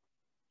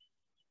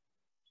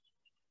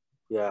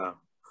 Yeah,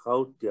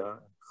 wtya,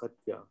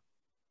 wtya.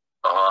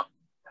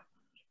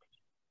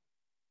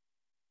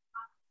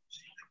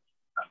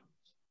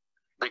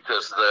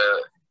 Because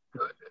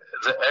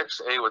the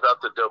XA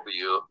without the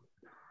W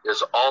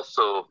is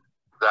also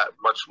that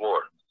much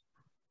more.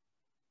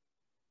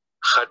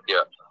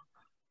 Kutya.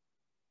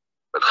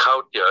 But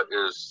Kutya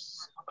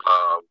is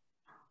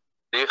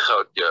the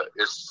Kutya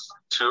is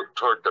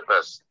toward the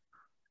best.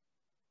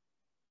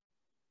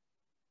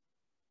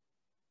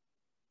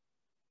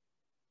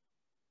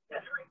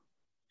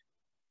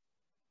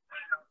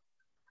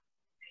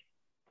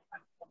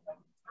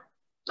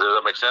 Does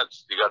that make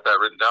sense? You got that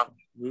written down?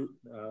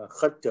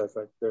 Kutya is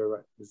right there,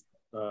 right?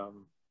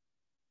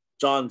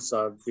 John's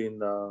being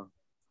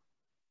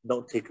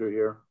note taker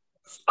here.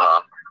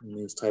 And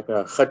he's typing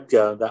out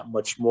Kutya that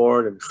much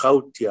more than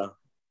Wtya.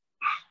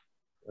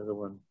 The other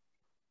one.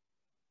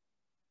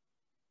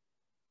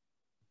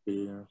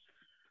 Yeah.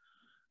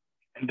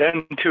 And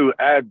then to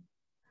add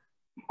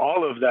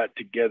all of that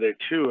together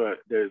too,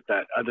 there's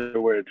that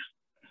other word,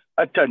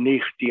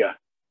 atanichtya.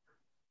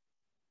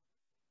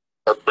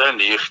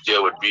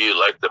 Atanichtya would be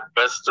like the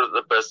best of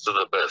the best of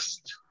the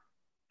best.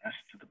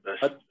 Best of the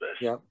best of the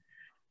best. Yeah.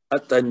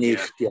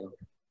 Atanichtya.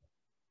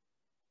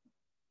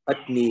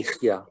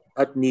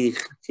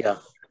 Atnichtya.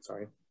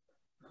 Sorry.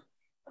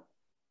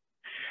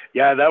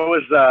 Yeah, that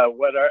was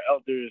what our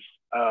elders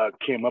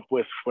came up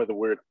with for the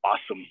word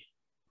awesome.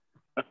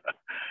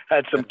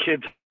 Had some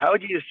kids, how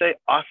do you say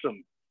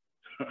awesome?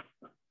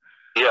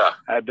 Yeah.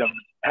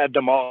 Had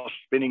them all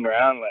spinning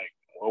around like,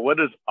 well, what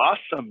does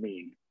awesome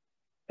mean?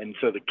 And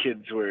so the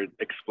kids were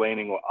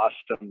explaining what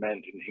awesome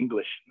meant in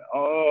English.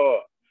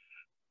 Oh,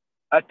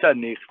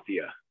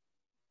 atanichtya.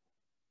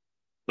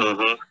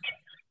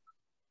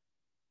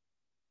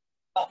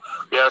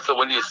 Yeah, so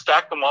when you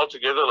stack them all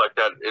together like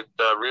that, it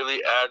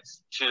really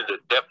adds to the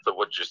depth of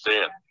what you're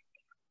saying.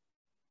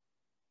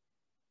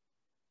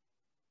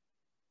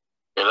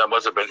 And that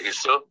must have been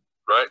Isa,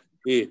 right?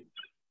 Yeah.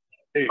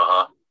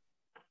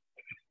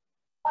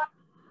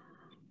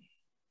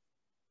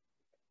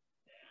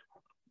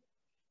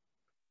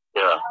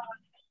 Yeah.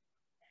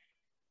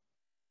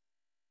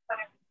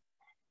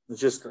 It's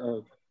just,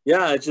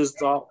 it's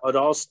just all,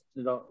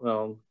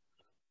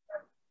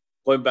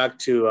 going back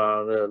to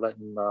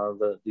letting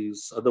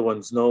these other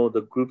ones know,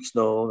 the groups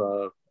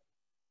know,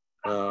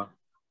 we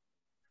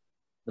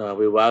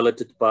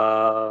walleted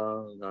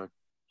ba,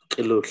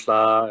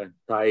 Kilusla and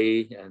Tai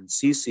and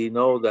Sisi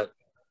know that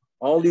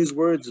all these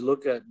words,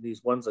 look at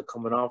these ones that are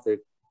coming off,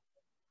 it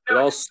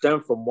all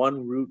stem from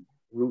one root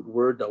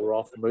word that we're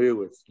all familiar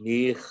with,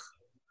 nich,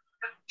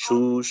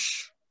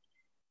 chush,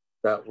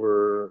 that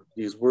were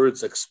these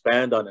words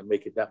expand on and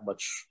make it that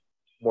much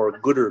more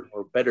gooder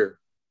or better.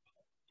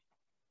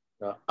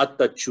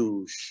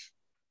 Attachush.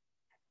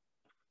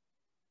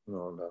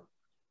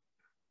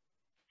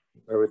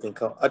 Everything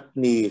comes.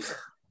 Atnich.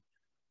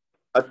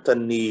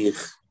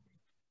 Attanich.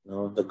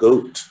 The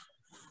goat.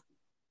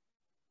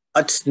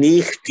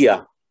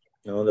 Atnichtya.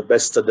 The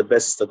best of the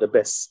best of the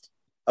best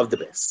of the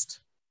best.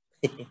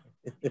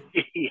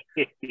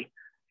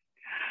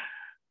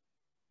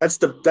 That's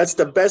the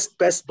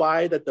best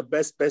buy that the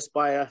best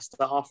buy has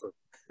to offer.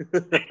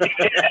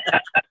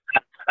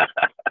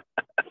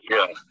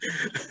 Yeah.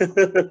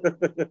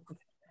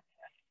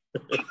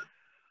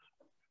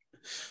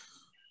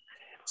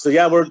 So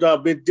yeah, we're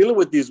been dealing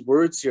with these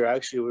words here.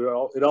 Actually,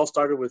 it all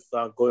started with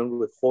going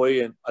with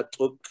Hoi and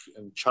Atuk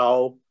and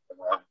Chow,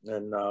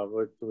 and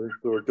we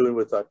were doing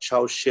with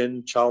Chow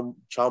Shin, Chow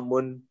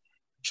Mun,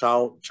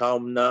 Chow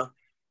Mna.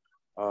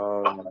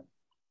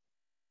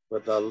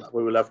 But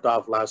where we left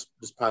off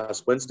this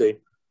past Wednesday,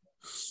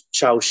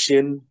 Chow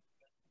Shin.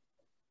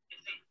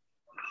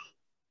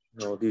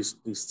 These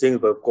things,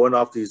 but going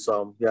off these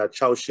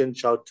Chow Shin,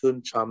 Chow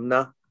Tun, Chow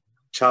Mna,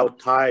 Chow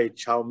Tai,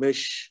 Chow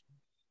Mish.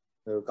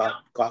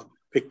 Got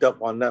picked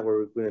up on that where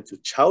we're going into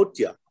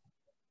wtya.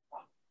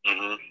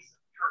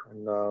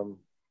 And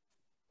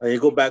you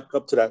go back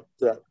up to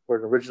that for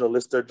an original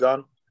list there,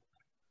 John.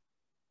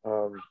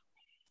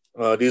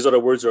 These are the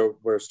words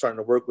we're starting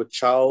to work with: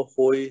 chow,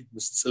 hoi,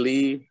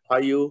 misli,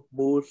 payu,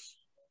 mus,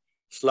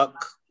 slak,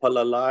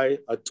 palalai,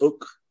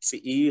 atuk,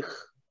 tsiich,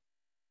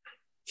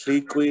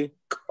 slikwi,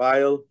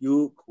 kpail,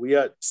 yuk,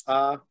 wiat,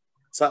 saat,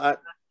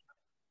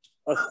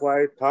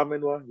 akhwai,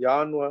 tamenwa,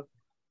 yanwa,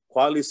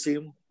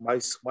 qualisim,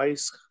 mais,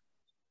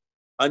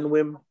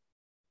 unwim,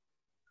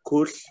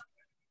 kush.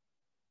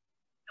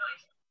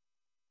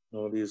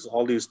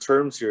 All these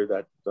terms here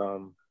that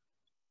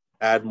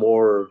add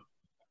more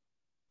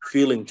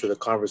feeling to the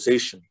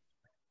conversation,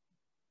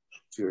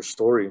 to your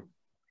story.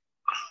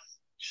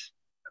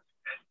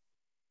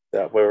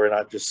 That way we're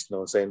not just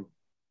saying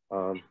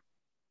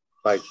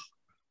like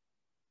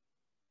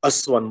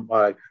aswan,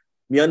 like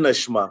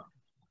mianashma,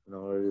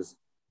 it's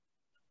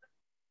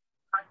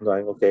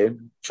like, okay,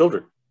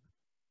 children.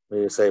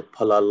 When you say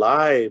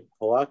palalai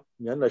pawak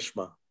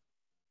mianashma.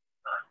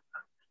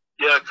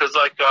 Yeah, because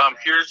like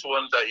here's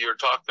one that you're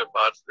talking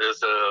about.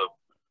 There's a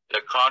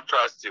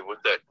contrasting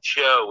with that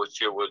tia, which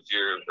was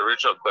your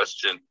original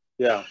question.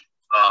 Yeah.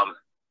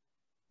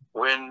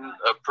 When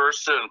a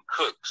person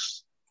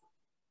cooks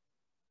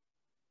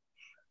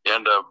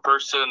and a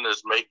person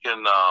is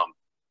making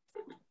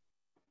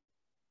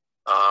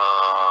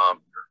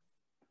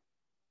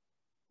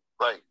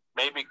like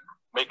maybe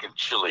making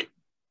chili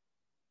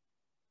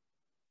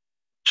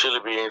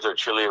beans or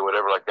chili or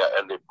whatever like that,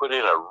 and they put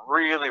in a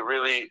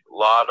really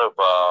lot of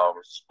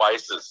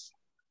spices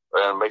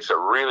and it makes it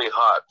really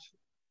hot,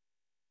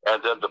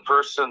 and then the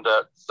person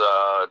that's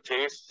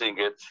tasting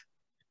it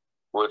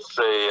would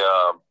say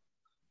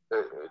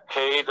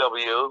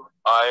KWILTYA,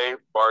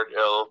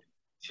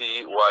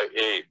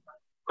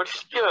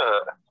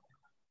 Kutya,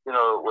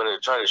 when they're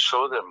trying to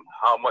show them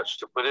how much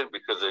to put in,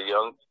 because the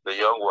young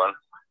one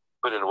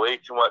put in way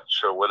too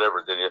much or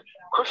whatever, then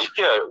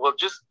Kutya, well,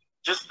 just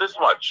this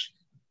much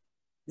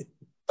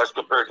as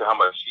compared to how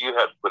much you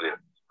had put in.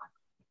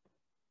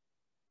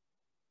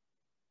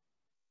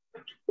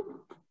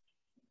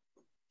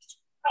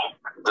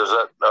 Is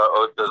that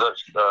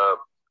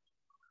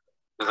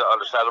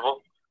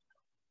understandable?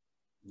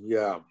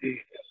 Yeah.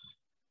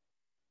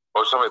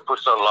 Or somebody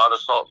puts on a lot of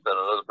salt, then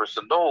another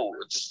person, no,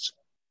 it's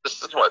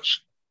just this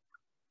much.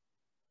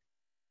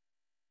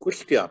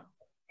 Kutya.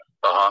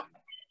 Uh-huh.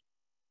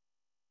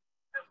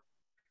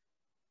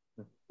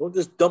 Don't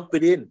just dump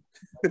it in.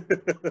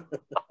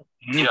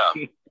 Yeah.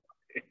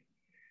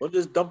 Don't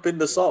just dump in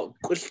the salt.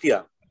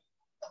 Kutya.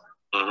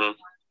 Mm-hmm.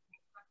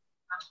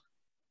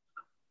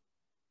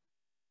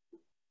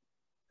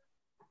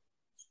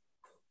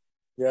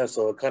 Yeah,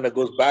 so it kind of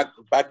goes back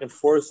and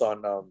forth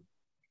on the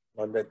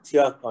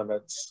tia,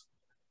 on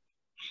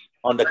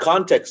the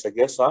context, I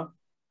guess, huh?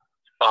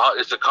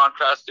 It's a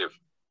contrastive.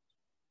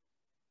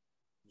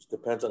 It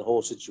depends on the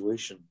whole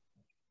situation.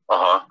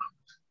 Uh-huh.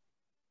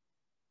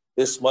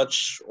 This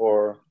much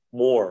or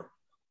more.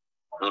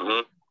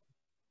 Mm-hmm.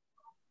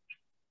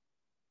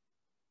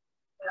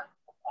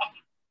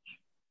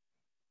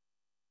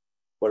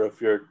 But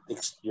if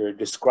you're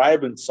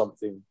describing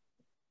something,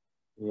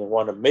 and you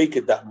want to make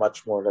it that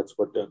much more, that's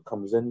what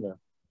comes in there.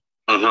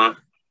 Mm-hmm.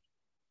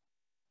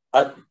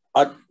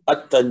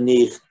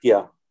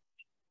 Atanichtya.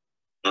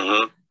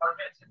 Mm-hmm.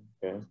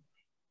 Okay.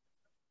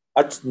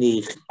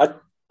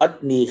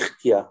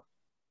 Atnichtya.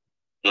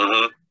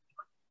 Mm-hmm.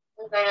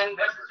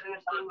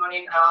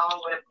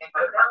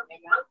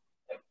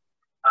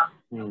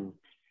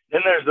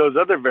 Then there's those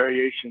other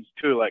variations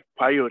too, like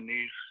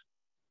pioneers.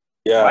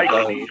 Yeah.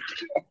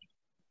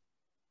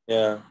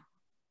 Yeah.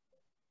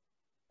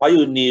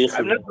 Pioneer,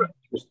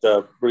 just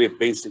really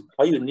basic.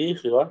 Pioneer,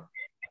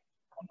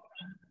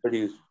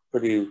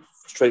 pretty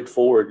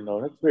straightforward.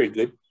 That's very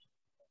good.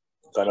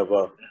 Kind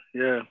of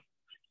yeah.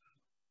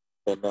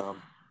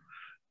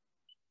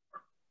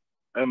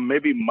 And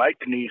maybe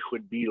Mike Neech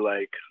would be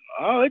like,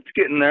 oh, it's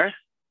getting there.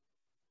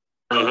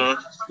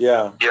 Mm-hmm.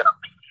 Yeah. Yeah.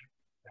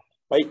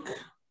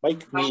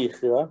 Mike Neech,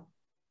 yeah.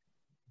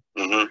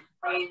 Mm-hmm.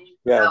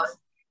 Yeah,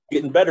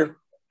 getting better.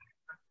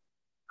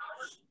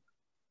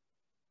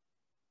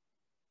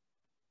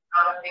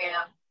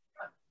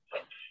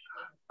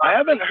 I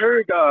haven't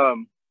heard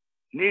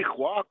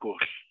Nihuacos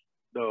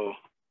though.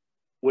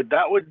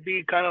 That would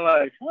be kind of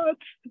like, well,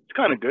 it's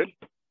kind of good.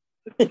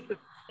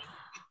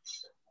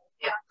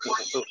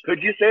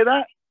 Could you say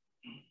that?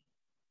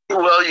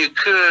 Well, you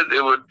could.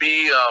 It would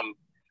be 05.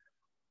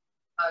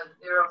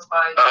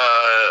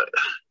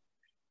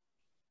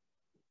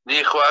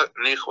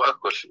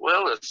 Nihuacos.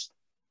 Well, it's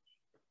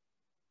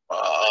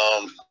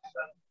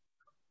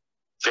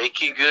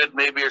fakey good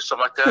maybe, or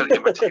something like that.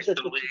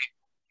 Imitationally,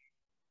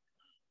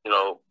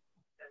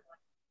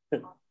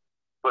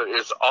 but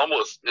it's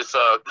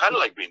kind of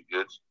like being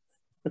good.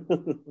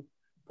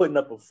 Putting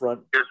up a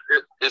front.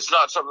 It's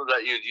not something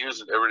that you'd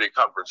use in everyday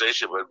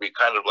conversation, but it'd be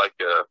kind of like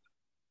a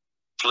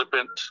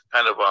flippant,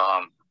 kind of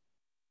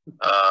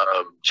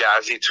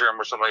jazzy term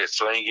or something like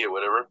slangy or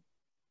whatever.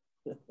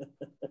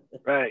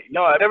 Right.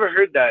 No, I've never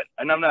heard that,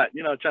 and I'm not,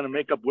 trying to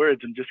make up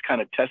words. I'm just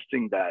kind of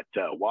testing that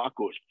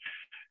wacos,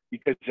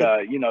 because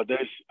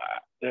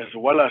there's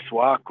walas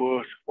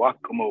wacos,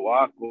 wakamo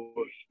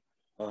wacos,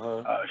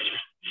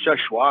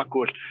 shush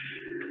wacos,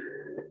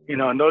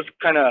 and those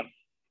kind of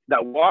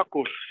that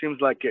waku seems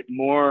like it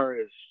more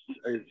is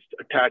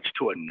attached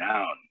to a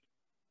noun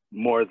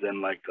more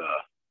than like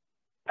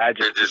a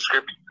adjective.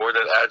 Descriptive more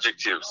than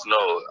adjectives.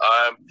 No,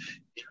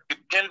 you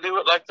can do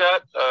it like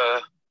that.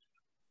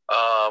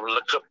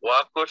 Look up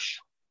wakush.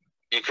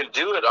 You can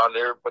do it on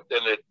there, but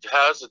then it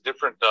has a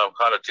different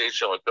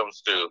connotation when it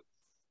comes to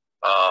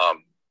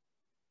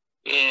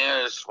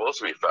it's supposed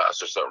to be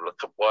fast or something.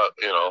 Look up what,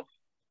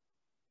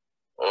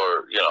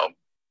 or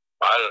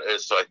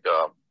it's like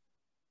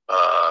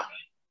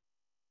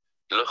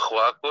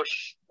luxlu,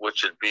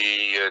 which would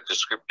be a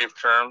descriptive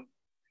term.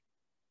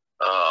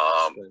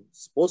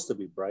 It's supposed to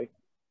be bright.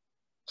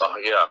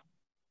 Yeah.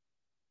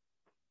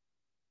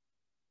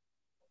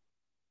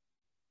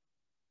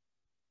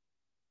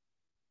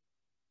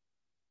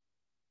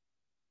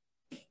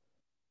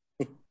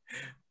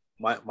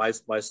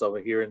 Myself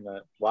hearing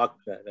that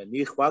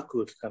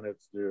waku is kind of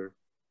your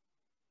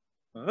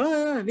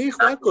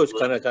waku is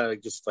kind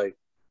of just like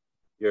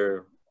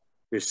you're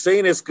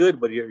saying it's good,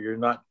 but you're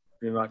not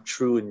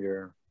true in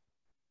your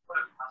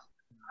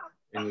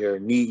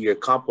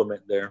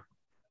compliment there.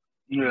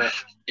 Yeah,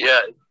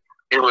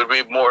 it would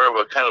be more of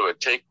a kind of a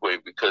takeaway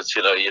because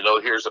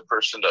here's a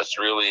person that's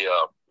really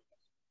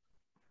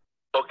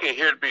okay.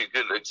 Here'd be a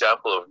good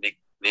example of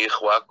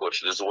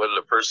nichwakush. This is when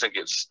the person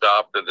gets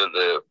stopped and then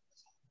the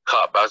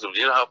cop asks him, "Do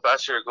you know how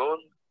fast you're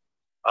going?"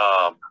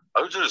 I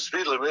was doing the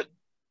speed limit.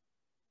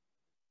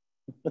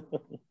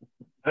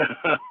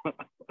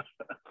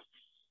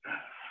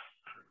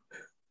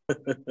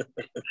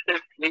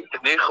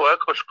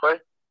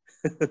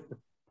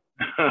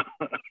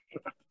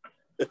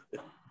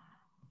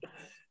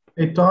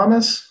 Hey,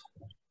 Thomas?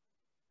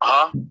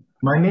 Huh?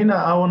 My nina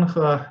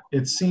awancha,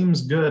 it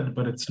seems good,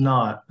 but it's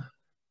not.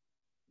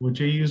 Would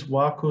you use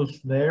wakus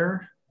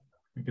there?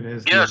 Like it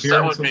has Yes,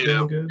 that would of be being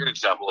a good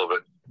example of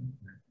it.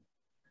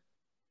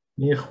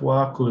 Nich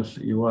wakus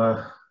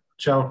iwa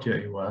chautya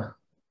iwa.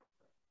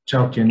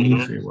 Chautya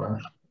nich iwa.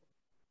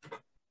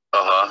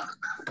 Uh-huh.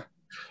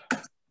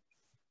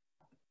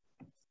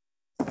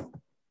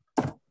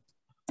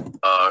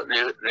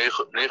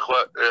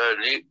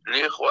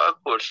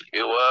 Nichwakush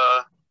iwa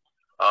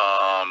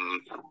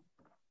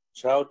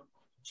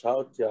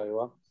chautya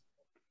iwa.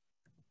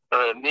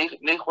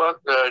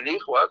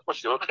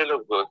 Nichwakush iwa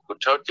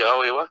chautya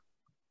iwa.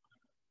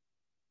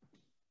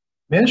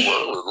 Mish?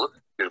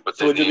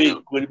 So would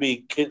it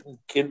be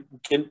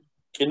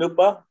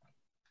kinupa?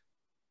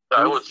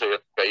 I would say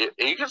it.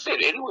 You can say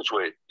it any which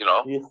way,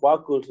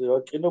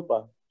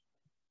 Kinupa.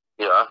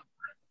 Yeah.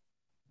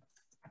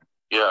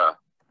 Yeah.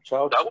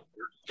 Chout. That would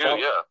work too,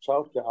 yeah.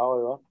 Chautya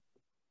iwa.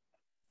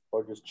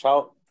 Or just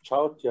chautya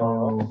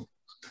iwa.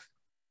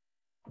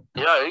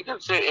 Yeah, you can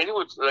say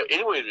anyway.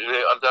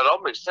 That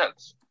all makes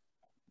sense.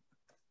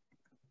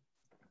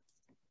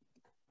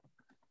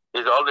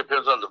 It all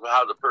depends on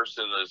how the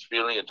person is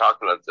feeling and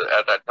talking at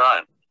that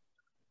time.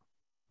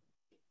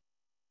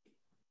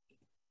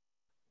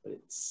 But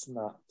it's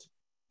not.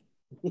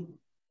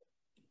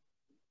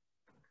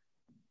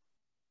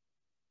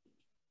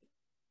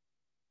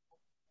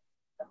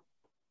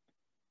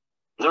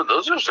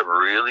 Those are some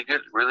really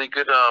good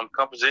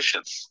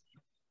compositions.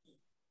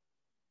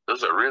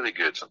 Those are really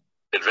good,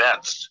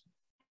 advanced.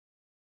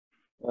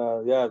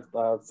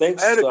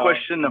 Thanks. I had a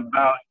question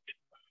about.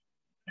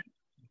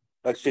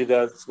 Actually,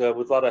 that's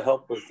with a lot of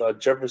help with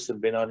Jefferson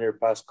being on here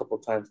past couple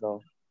of times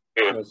now.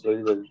 Yeah. It's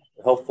really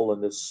helpful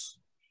in this.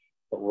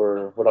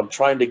 What I'm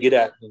trying to get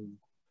at, and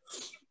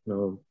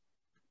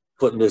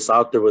putting this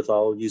out there with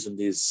all using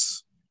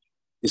these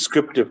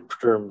descriptive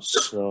terms.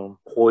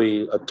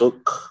 Hoi,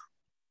 atuk,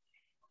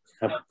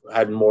 have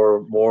had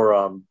more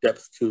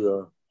depth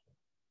to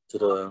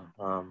the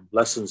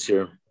lessons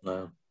here.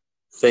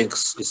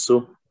 Thanks,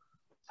 Isu.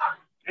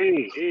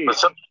 Hey. I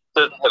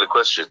had a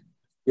question.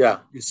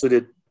 Yeah, Isu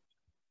did.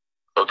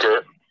 Okay.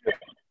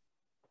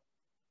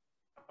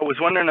 I was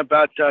wondering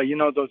about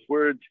those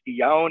words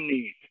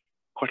yaoni,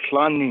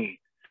 kotlani,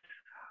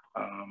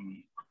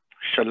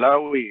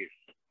 shalawi,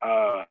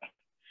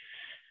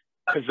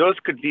 because those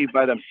could be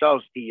by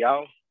themselves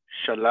iyao,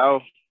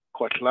 shalau,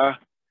 kotla.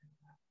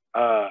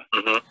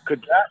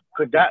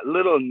 Could that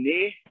little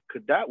ni,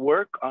 could that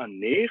work on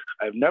ni?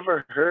 I've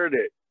never heard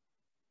it,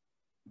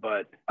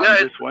 but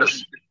I'm just wondering.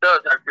 It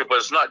does actually, but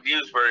it's not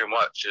used very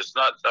much. It's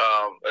not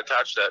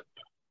attached to that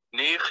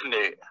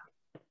nichne.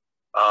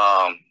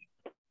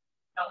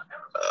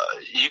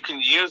 You can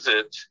use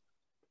it.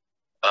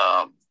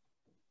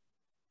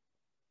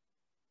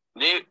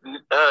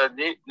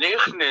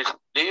 Nichnish,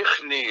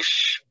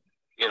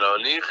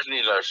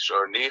 nichnilash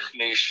or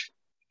nichnish.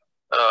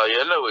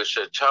 Yellow is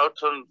a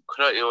chowton.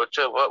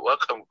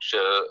 Welcome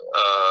to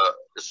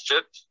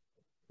shit.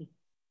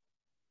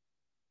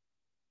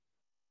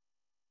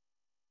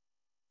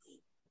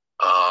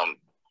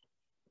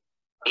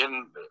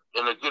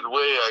 In a good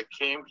way, I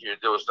came here.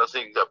 There was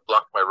nothing that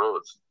blocked my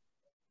roads.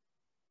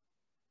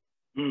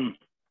 And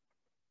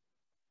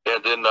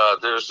then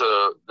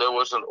there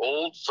was an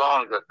old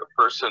song that the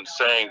person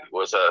sang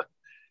was a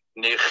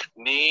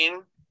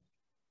nichnin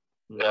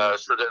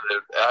So that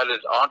it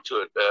added onto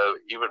it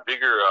even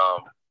bigger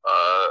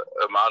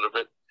amount of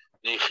it.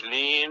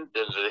 Nichlin,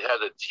 then they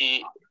had a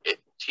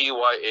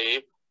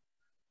T-Y-A,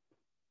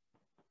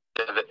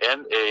 and the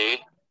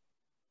N-A,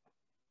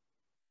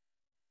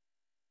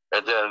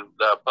 and then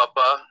the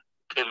Papa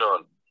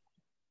Kinon.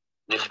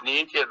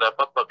 Nichlin and the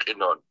Papa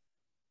Kinon.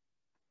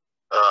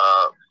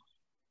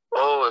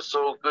 Oh, it's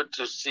so good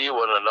to see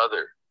one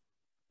another.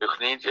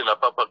 Nichlin and the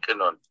Papa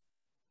Kinon.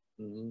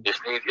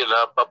 Nichlin and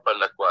the Papa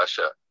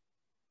Lakwasha.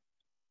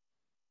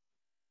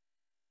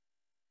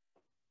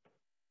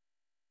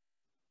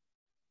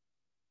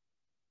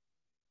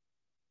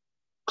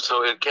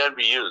 So it can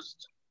be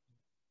used.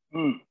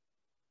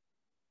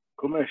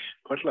 Kumesh,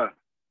 Kotla.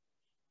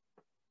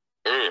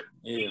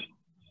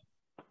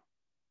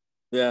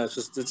 Yeah, it's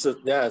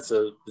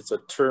a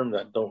term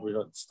that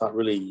it's not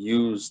really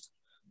used.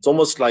 It's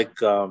almost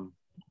like I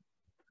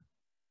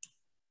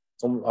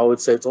would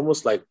say it's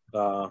almost like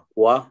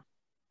wa.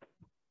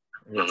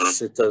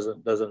 It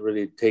doesn't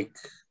really take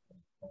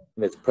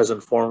in its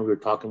present form. We're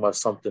talking about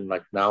something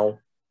like now.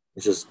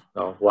 It's just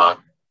wa.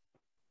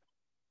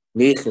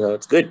 Mich,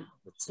 it's good.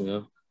 It's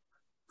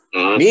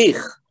mich,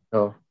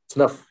 it's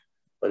enough.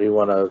 But you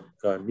want to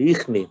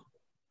nichni.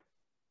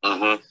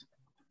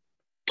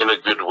 In a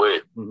good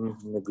way.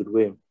 In a good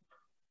way.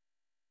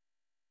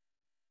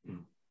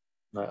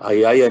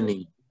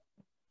 Ayayani.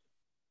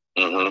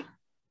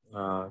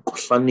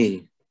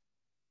 Funny.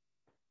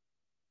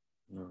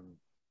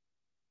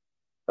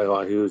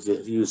 Like he was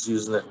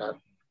using it.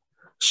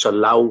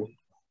 Shalau.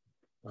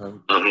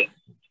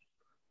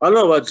 I don't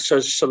know about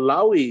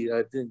Shalawi.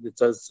 I think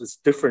it's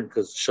different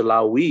because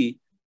Shalawi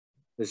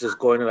is just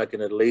going like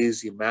in a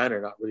lazy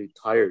manner, not really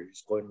tired.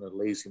 He's going in a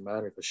lazy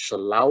manner. Because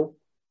Shalau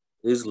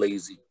is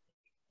lazy.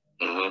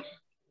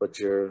 But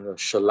your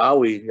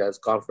Shalawi has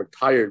gone for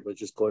tired, but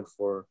just going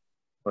for,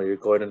 you're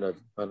going in a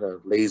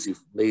lazy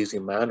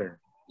manner.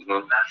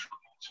 And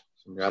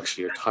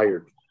you're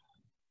tired.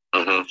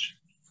 That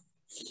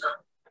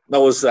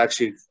was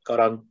actually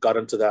got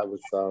into that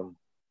with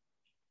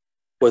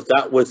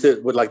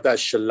that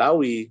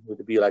Shalawi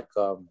would be like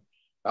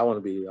I want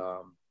to be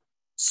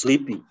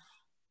sleepy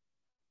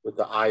with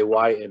the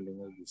IY ending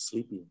would be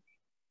sleepy.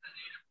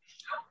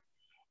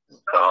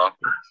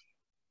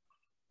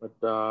 But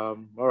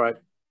all right.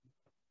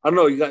 I don't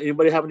know.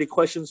 Anybody have any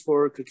questions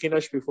for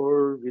Kakinash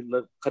before we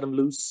cut him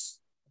loose?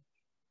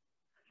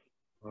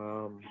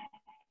 Ticham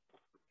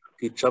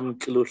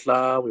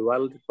Kilusla,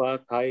 Wiwaltipa,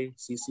 Tai,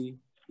 Sisi,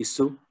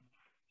 Isu.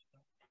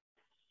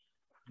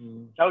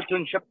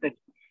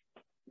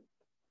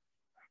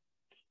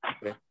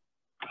 Okay.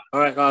 All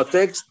right.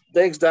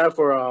 Thanks, Dad,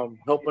 for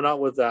helping out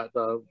with that,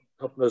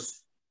 helping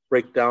us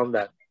break down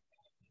that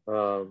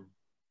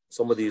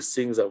some of these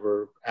things that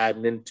we're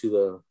adding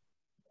into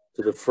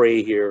the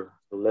fray here,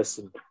 the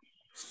lesson.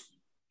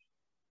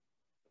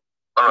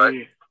 All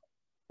right.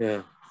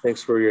 Yeah.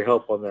 Thanks for your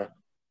help on that.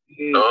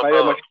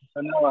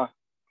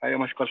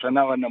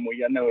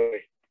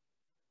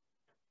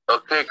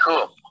 Okay,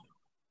 cool.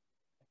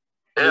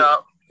 Yeah.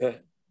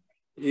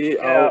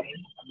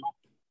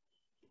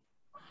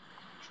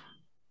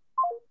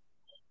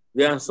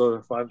 Yeah,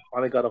 so I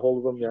finally got a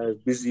hold of him. Yeah,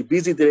 he's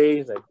busy today.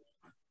 He's like,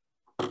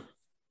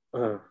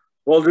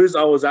 well, the reason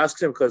I was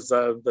asking him because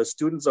the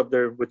students up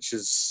there, which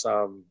is,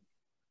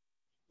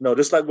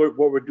 just like what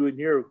we're doing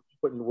here,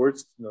 putting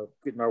words,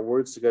 getting our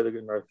words together,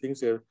 getting our things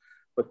together.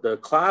 But the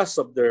class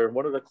up there,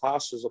 one of the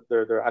classes up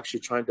there, they're actually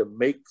trying to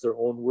make their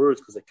own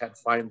words because they can't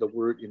find the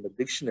word in the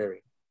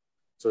dictionary.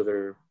 So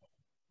they're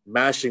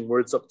mashing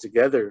words up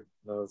together.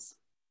 I was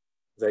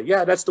like,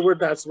 yeah, that's the word.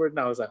 That's the word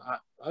now. I was like,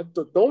 I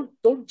don't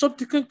jump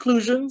to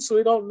conclusions.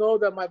 We don't know.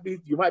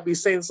 You might be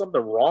saying something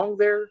wrong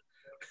there.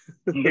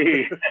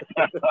 Yeah,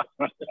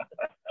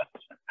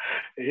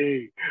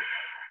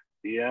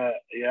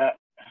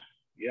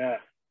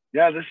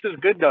 this is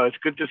good though. It's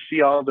good to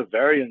see all the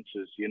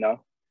variances,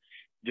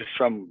 just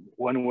from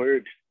one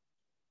word.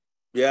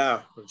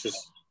 Yeah,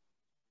 just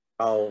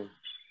how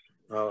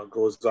it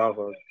goes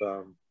on.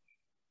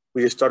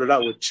 We just started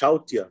out with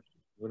wtya,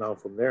 went on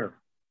from there.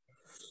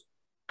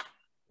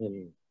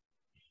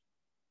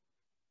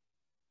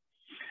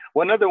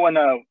 One other one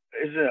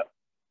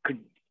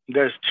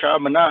there's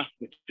mɨna,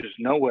 which is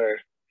nowhere.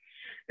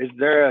 Is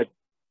there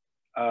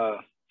a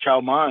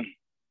man?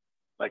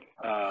 Like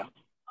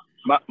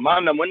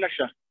mana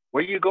munasha?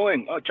 Where are you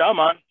going? Oh,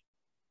 man.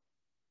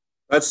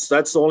 That's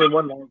the only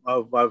one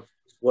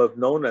I've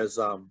known as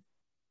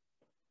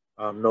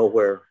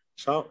nowhere.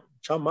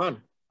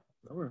 Man.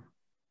 Nowhere.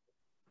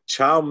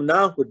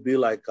 Mɨna would be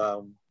like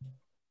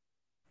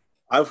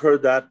I've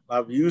heard that,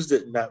 I've used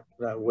it in that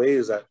way,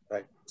 is that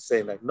like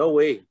saying like no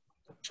way.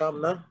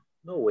 Mɨna,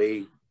 no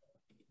way.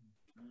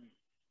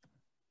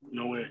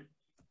 No way.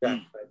 Yeah.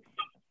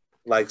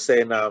 Like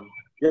saying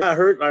yeah, I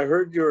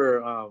heard you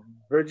were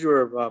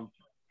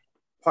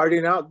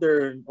partying out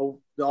there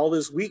all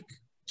this week.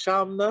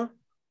 Mɨna.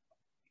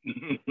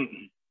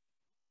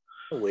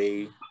 No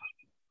way.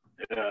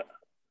 Yeah.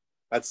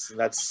 That's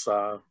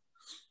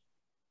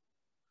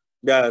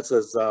yeah, it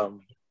says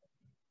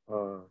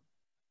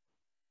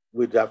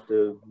we'd have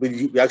to,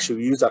 we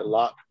actually use that a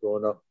lot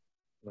growing up.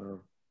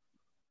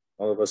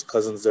 All of us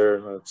cousins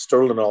there,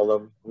 Sterling, all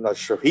of them. I'm not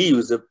sure if he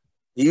used it.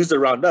 He used it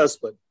around us,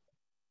 but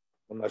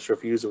I'm not sure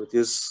if he used it with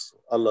his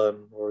Allah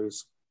or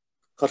his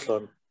Kutla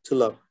and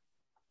Tilla.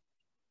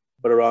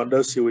 But around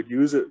us, he would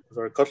use it because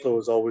our Kutla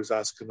was always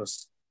asking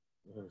us,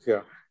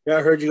 yeah,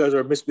 I heard you guys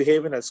are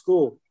misbehaving at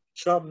school.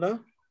 Shamna?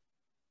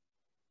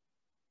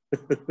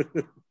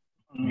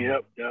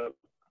 Yep.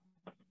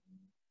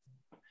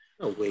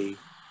 No way.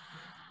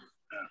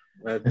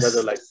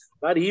 They're like,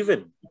 not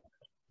even.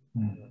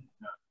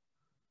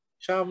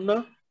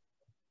 Shamna?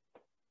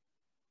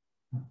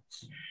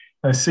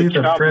 I see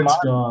that Fred's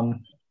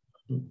gone.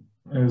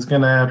 I was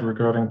going to add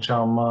regarding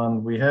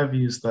Chalman, we have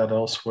used that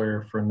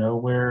elsewhere for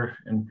nowhere,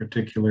 in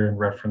particular in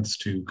reference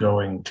to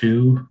going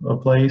to a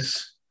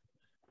place.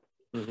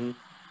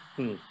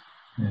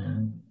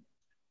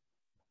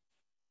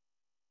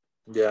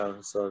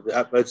 Yeah, so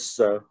it's,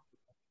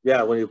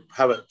 yeah, when you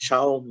have a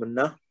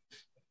Chalmana,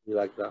 you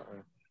like that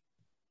one.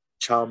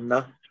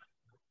 Chamna.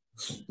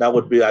 That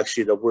would be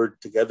actually the word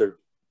together.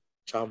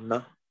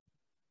 Chamna.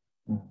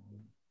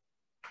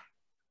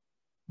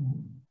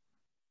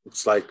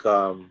 It's like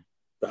the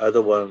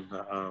other one,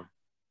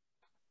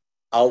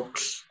 aux,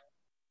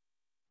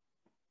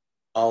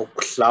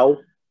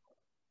 luxlu,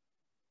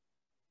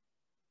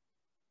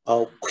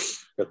 aux,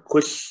 the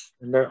quish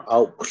in there,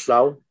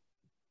 luxlu.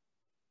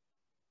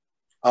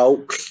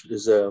 Aux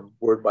is a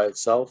word by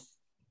itself.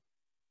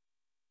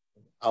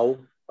 Au,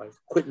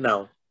 quit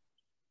now.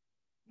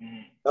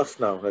 Enough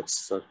now.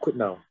 That's quit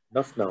now.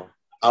 Enough now.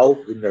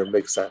 Au in there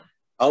makes that.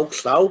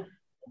 Luxlu.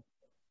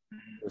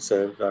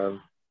 So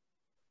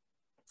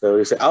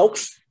you say aux.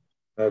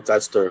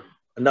 That's the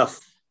enough.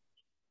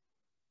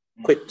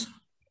 Quit.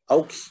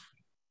 Aux.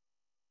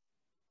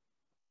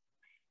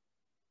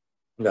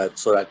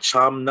 So that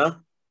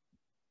chamna.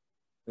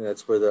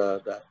 That's where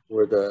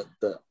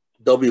the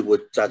W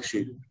would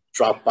actually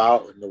drop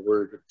out in the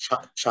word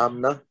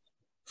chamna.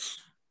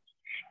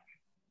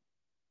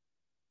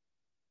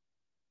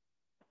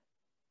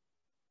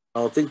 I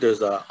don't think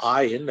there's an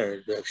I in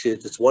there. Actually,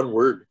 it's one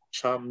word.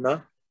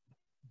 Chamna.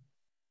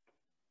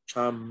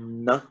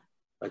 Chamna.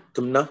 Like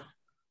tumna.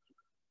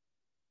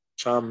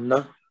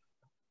 Chamna.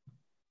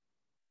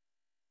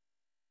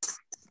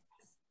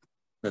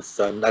 That's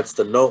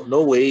the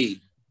no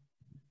way.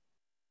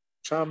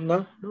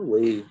 Chamna. No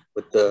way.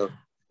 But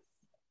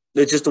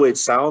it's just the way it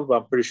sounds, but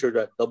I'm pretty sure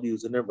that W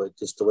is in there, but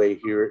just the way you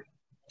hear it.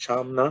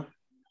 Chamna.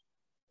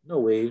 No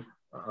way.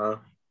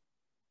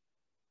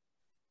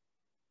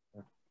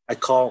 I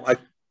call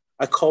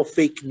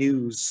fake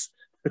news.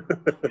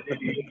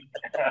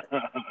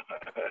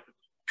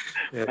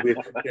 Yeah,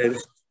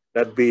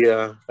 that'd be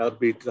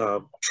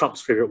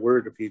Trump's favorite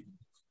word if he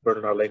learned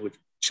in our language.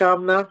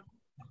 Chamna.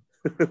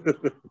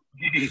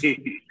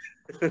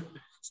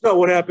 It's not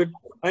what happened.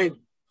 I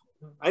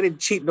didn't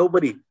cheat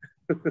nobody.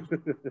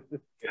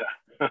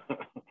 Yeah.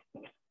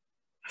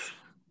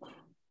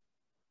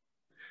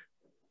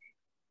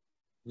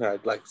 No,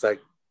 it's like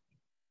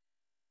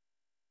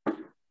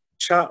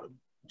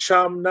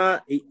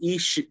chamna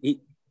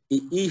ishin.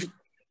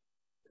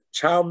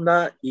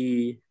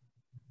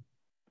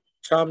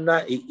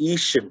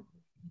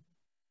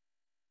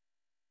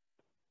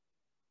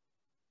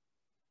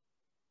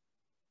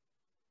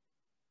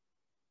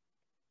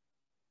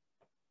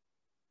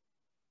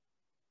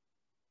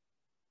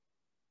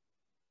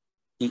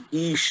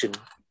 Ishin.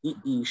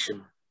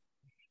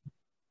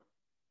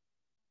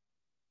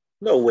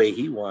 No way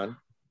he won.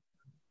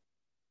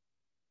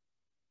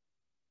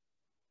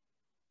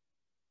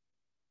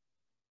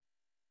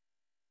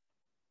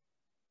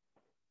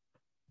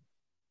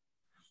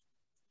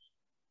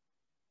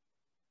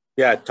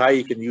 Yeah, Ty,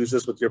 you can use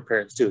this with your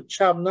parents too.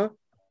 Chamna.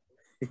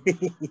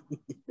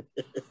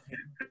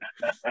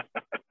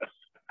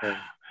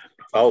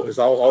 It's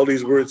all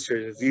these words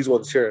here. These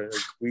ones here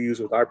we use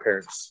with our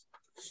parents.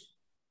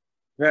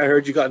 Yeah, I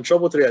heard you got in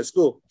trouble today at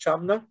school.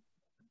 Chamna.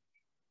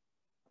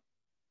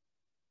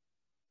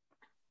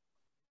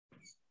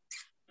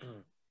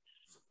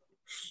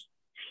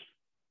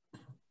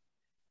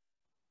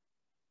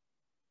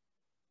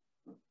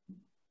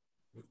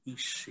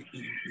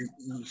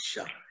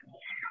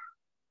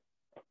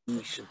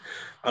 Isha.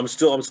 I'm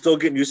still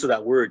getting used to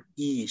that word.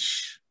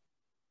 Ish.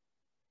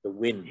 The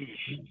wind.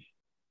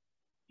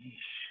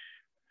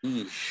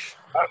 Ish.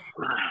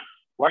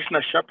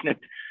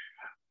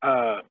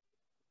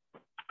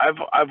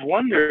 I've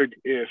wondered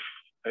if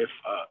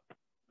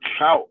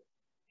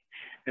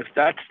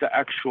that's the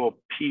actual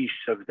piece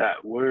of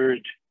that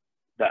word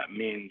that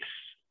means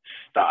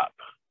stop.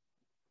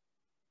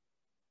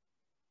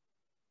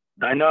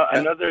 I know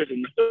there's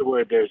another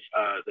word. There's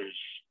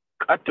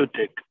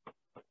katutik.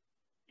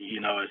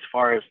 As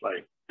far as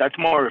like that's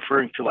more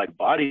referring to like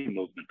body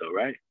movement, though,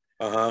 right?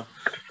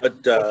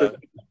 But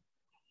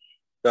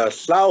the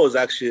slow is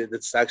actually it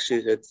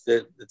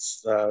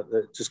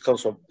just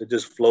comes from, it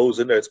just flows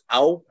in there. It's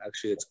out.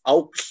 Actually, it's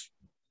aux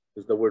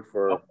is the word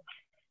for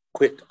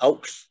quit. Aux.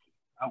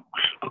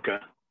 Okay.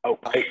 Aux.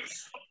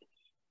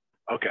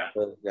 Okay.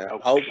 Yeah.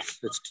 Okay.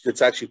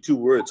 It's actually two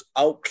words.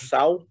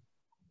 Auxau.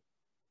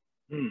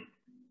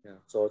 Yeah.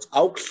 So it's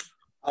aux.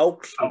 Aux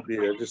would be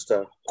just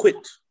a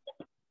quit.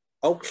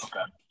 Aux.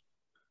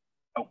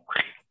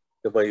 Okay.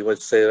 But you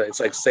would say it's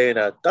like saying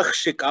a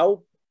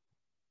dachshikau.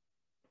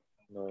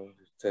 No,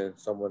 saying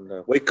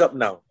someone wake up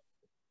now.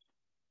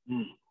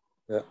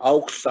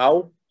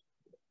 Auxau,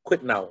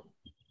 quit now.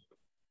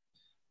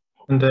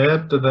 And to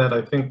add to that,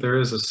 I think there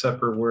is a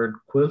separate word,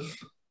 quith,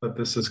 that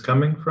this is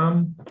coming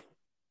from.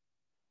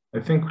 I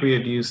think we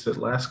had used it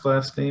last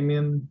class,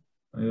 Damien.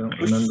 I don't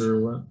remember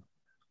what.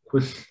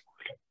 Quith.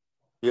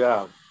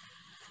 Yeah.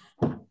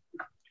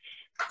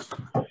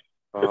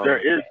 There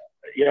is,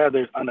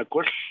 there's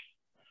anakush.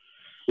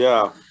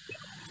 Yeah.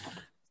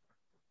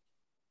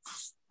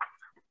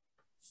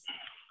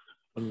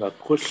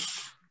 Anakush.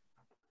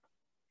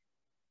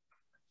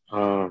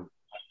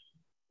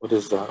 What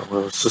is that?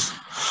 Well, it's just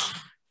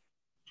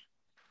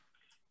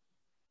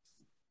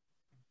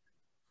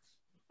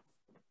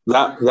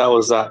that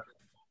was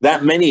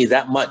that many,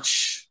 that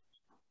much.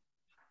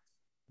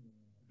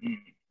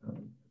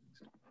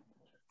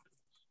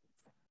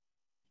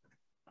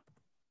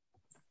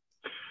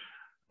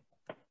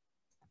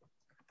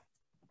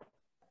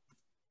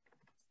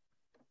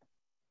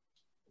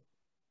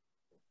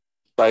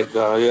 Like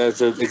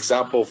it's an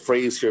example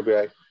phrase here, be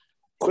like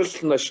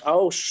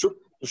Kushnashau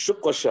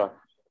Shukwasha.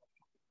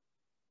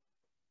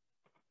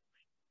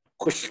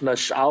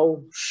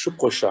 Kushnashau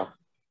Shukwasha.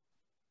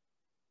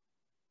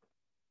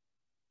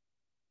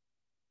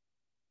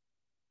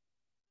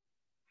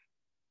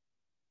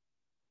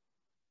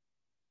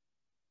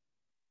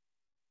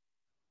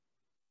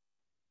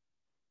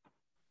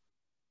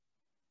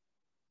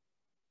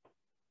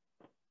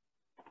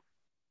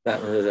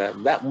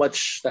 That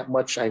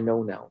much I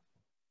know now.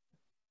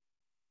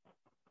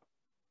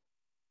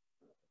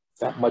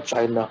 That much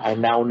I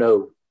now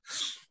know.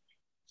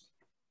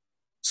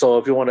 So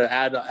if you want to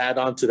add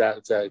on to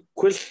that,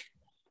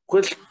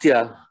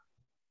 Kutya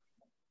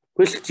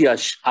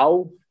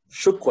shau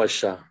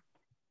shukwasha.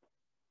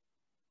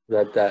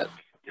 That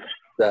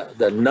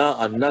the na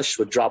on nush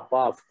would drop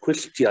off.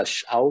 Kutya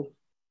shau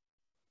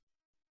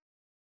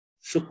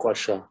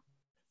shukwasha.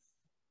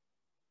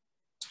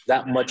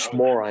 That much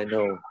more I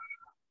know.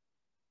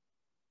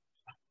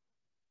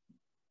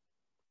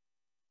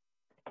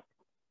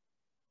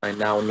 I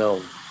now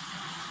know.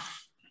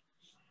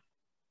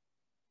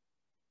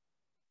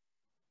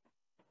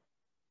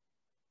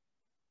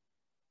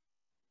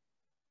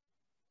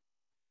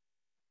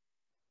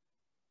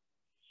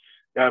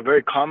 Yeah, a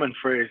very common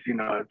phrase,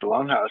 at the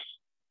longhouse.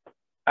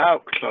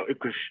 Out, so it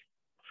was.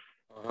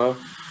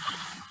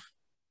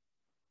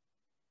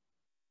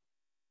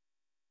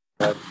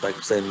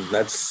 Like saying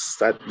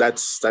that's as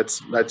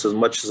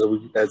much as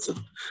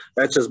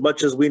that's as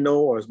much as we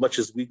know or as much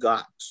as we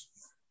got.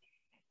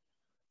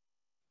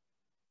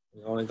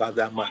 We only got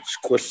that much.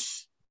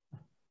 Quish.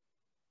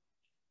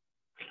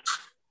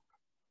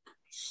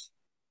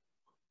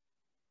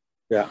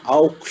 Yeah,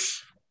 aux.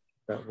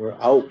 We're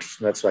aux.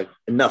 That's like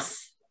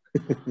enough.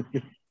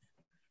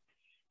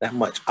 That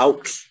much.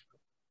 Aux.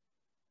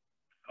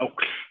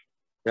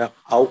 Yeah,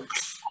 aux.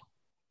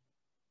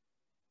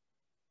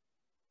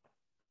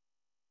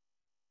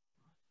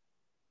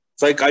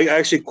 It's like I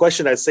actually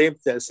questioned that same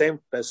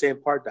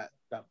part,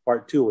 that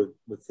part too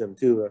with him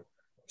too.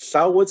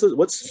 Sao,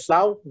 what's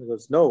sao? He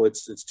goes, no,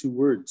 it's two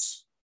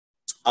words.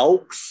 It's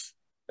aux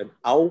and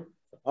au.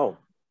 Oh.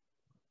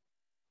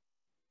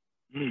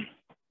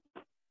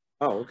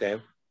 Oh,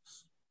 okay.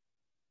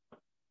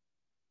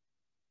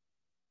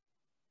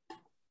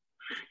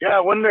 Yeah, I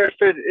wonder if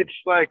it's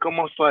like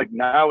almost like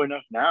now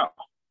enough now.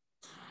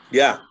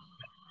 Yeah.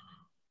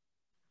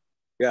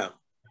 Yeah.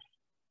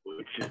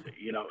 Which is,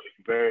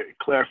 very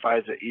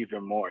clarifies it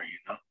even more,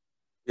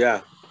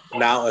 Yeah.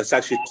 Now it's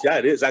actually,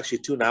 it is actually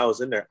two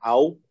nows in there.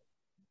 Au,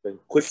 then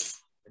quish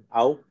and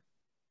au.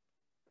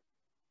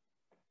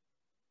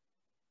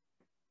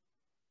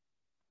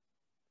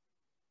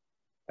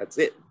 That's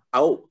it.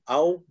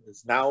 Au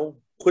is now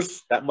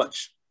quish, that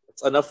much.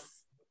 That's enough.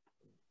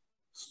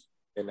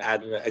 And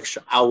adding an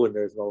extra au in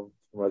there is no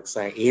like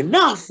saying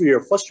enough.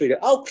 You're frustrated.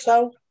 Au,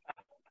 so.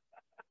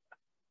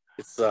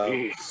 It's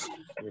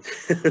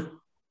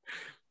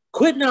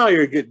quit now.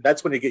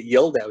 That's when you get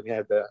yelled at when you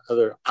have the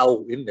other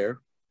ow in there.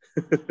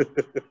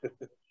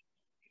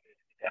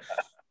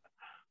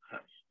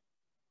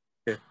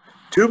 Yeah.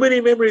 Too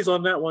many memories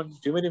on that one.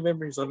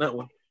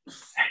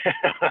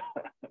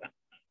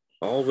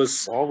 all of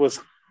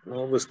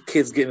us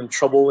kids getting in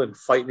trouble and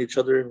fighting each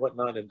other and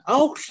whatnot. And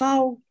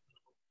ow.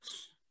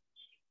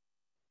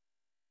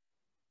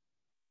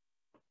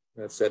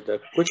 That's it.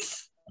 Quit.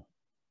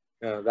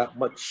 That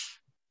much.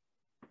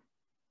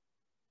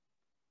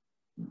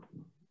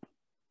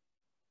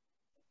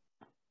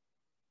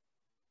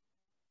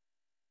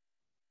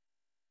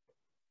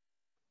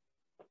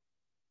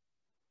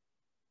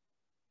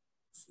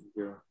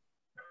 Yeah.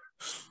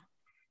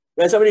 You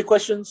guys have any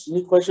questions?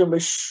 Any question,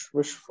 Mish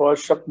for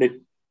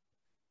Shapnit?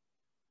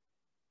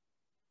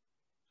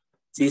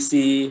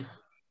 CC,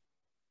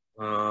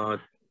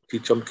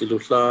 Ticham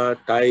kilutla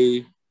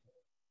tai.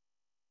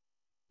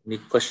 Any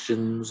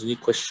questions? Any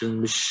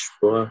questions?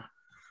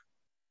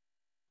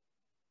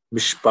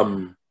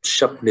 Mishpam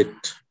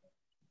shapnit.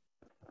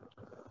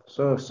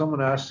 So if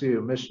someone asks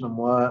you Mishnam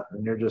what,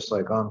 and you're just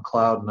like on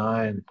cloud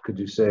nine, could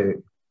you say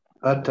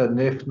Ata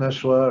nik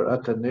nashwa,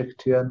 Ata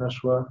niktya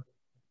nashwa?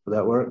 Would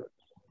that work?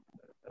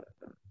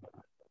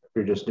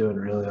 You're just doing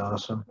really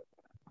awesome.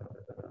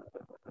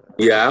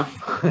 Yeah.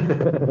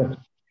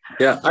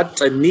 Yeah.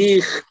 Ata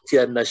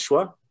niktya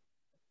nashwa.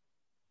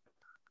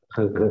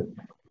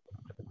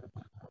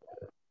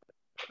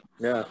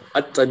 Yeah.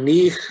 Ata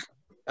niktya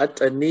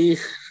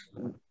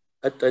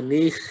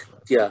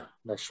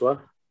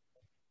nashwa.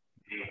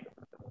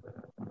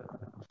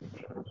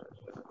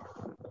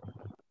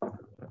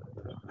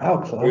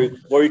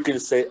 Or you can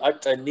say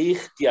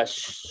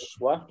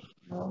Atanichtyashwa.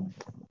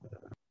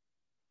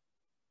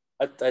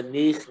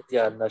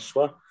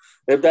 Atanichtyanashwa.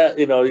 If that,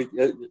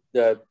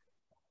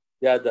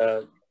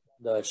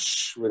 the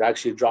sh would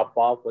actually drop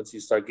off once you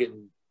start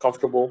getting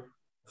comfortable.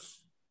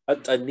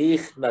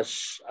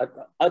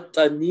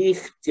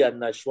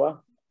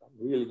 Atanichtyanashwa.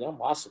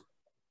 I'm awesome.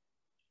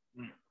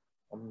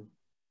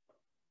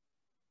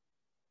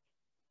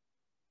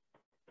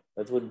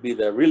 That wouldn't be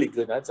the really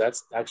good. That's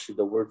actually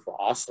the word for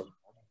awesome.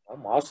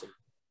 I'm awesome.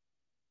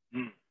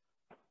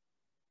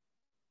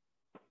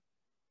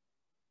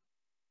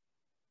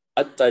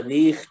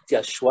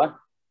 Atanichtashwa.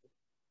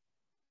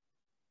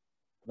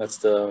 That's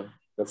the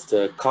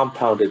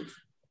compounded.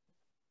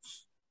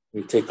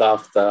 You take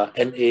off the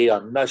NA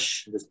on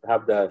nash, just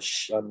have the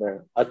sh on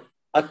there.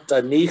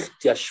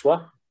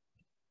 Atanichtashwa.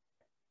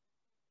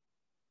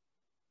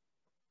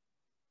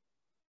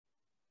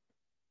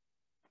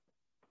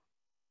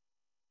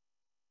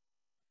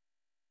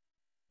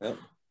 Yeah.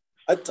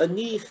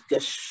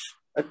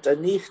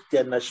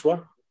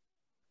 Atanichtyanashwa.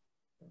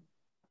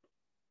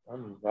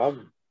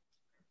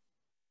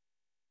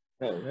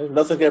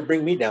 Nothing can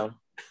bring me down.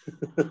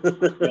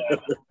 Yeah.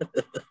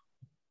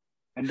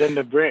 And then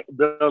to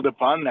build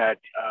upon that,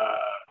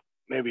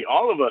 maybe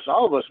all of us,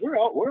 we're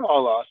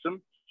all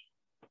awesome.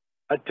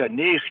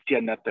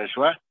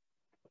 Atanichtyanashwa.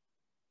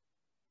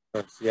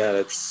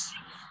 Yeah,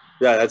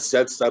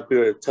 that's up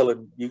here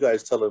telling you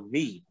guys, telling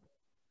me.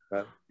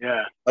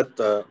 Yeah.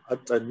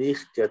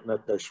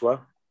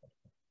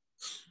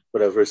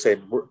 Whatever we're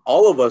saying,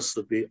 all of us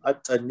would be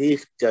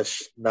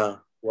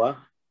atanichtashnawa.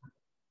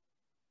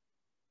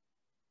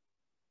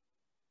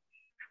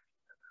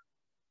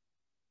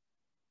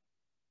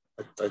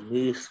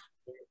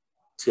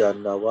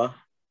 Atanichtanawa.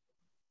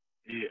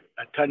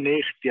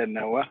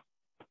 Atanichtanawa.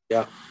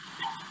 Yeah.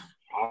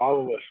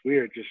 All of us, we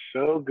are just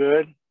so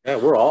good. Yeah,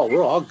 we're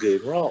all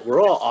good. We're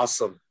all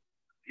awesome.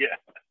 Yeah.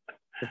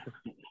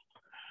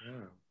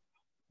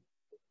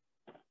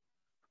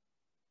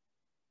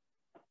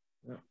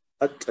 Yeah.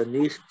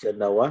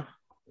 Atanichtanawa.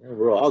 Yeah,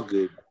 we're all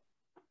good.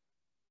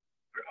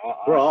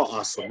 We're all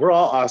awesome. We're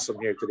all awesome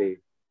here today.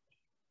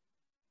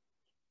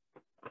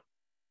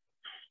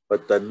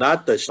 But the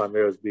natash on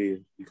there would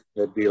be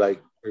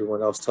like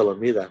everyone else telling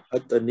me that. We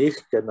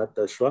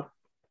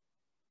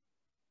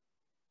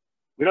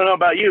don't know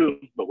about you,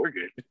 but we're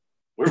good.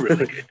 We're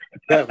really good.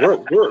 Yeah,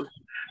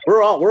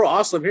 we're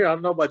awesome here. I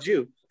don't know about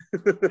you.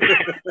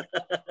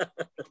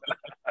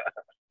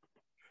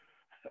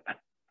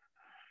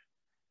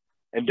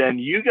 And then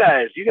you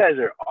guys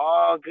are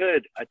all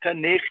good.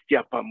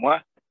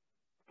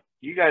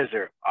 You guys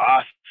are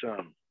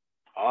awesome.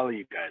 All of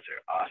you guys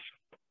are awesome.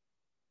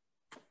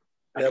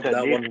 Yeah,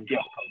 that one.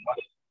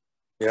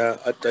 Yeah,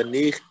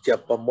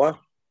 atanichtya.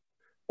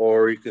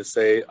 Or you can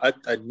say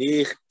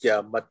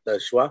atanichtya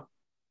matashwa.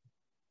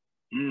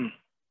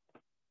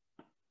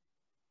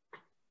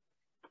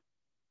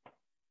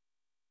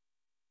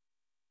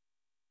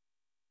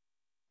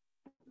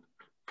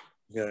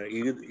 Yeah,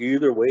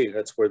 either way,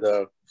 that's where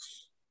the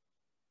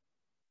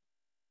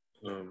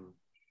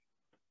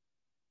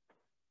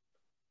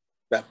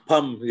that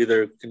pum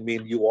either can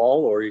mean you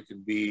all, or you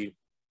can be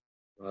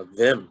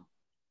them.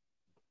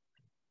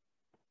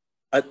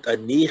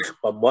 Atanich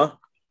pamwa.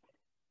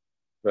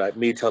 Right,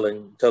 me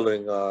telling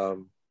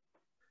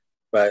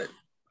but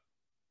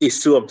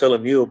Isu, I'm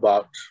telling you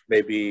about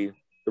maybe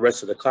the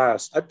rest of the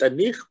class.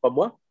 Atanich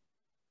pamwa.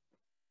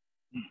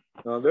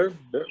 No, they're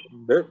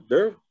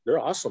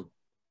awesome.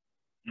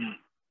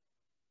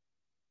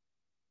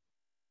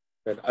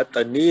 And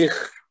atanich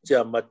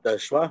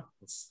jamatashwa.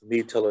 It's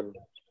me telling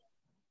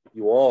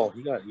you all.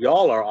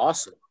 Y'all are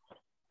awesome.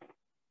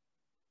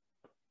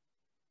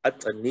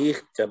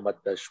 Atanich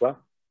jamatashwa.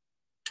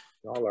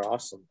 Y'all are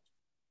awesome.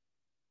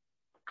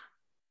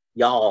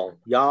 Y'all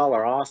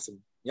are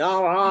awesome.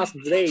 Y'all are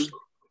awesome today.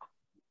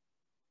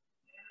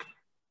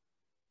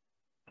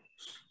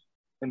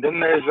 And then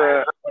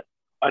there's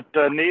a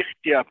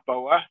Tanichtya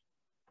pawa.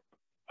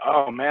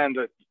 Oh man,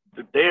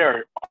 they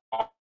are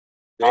awesome.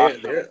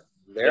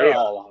 They're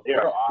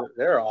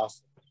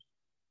awesome.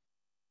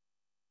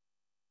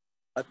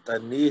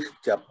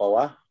 Atanichtya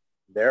pawa.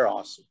 They're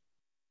awesome.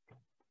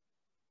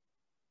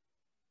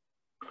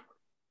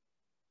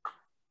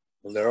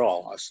 And they're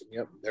all awesome.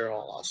 Yep, they're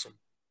all awesome.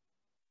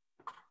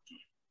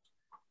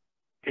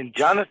 In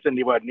Jonathan,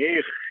 you want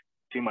near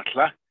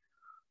Timatla.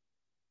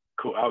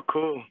 Ku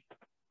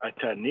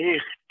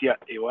Atanich Tia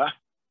Iwa.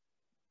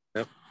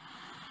 Yep.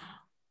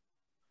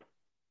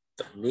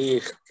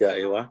 Tanich Tia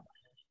Iwa.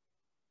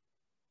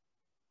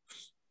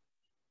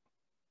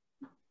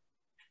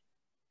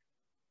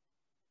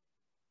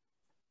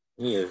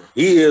 He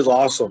is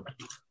awesome.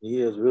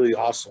 He is really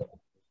awesome.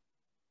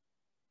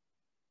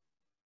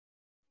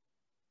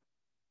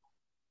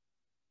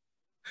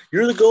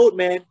 You're the GOAT,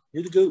 man.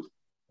 You're the GOAT.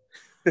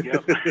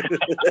 Yep.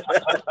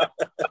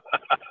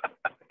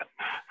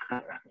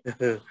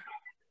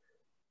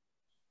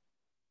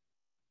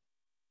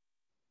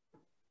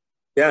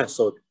 Yeah,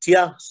 so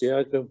tia, see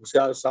how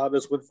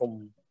this went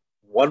from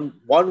one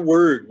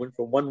word,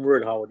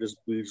 how we just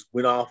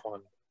went off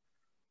on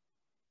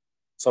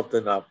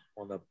something up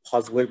on the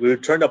positive. We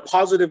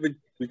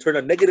turned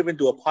a negative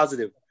into a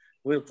positive.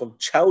 We went from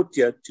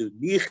chautya to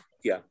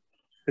nichtya.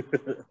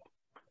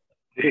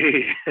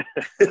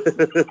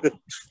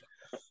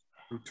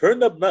 We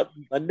turned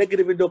a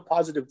negative into a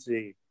positive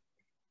today.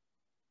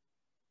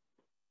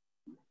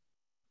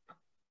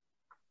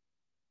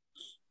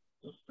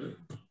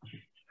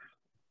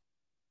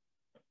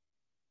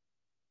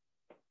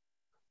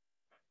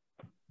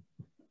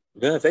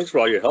 Yeah, thanks for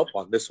all your help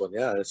on this one.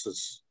 Yeah, this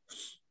is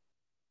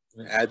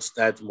adds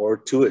more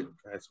to it.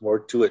 Adds more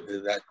to it.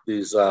 That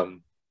these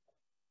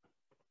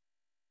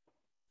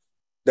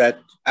that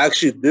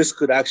actually this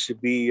could actually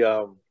be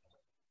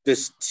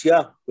this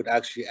tia would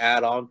actually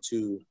add on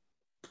to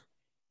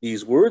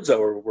these words that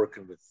we're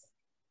working with.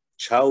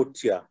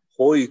 Chautya,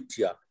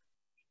 ʷaytya,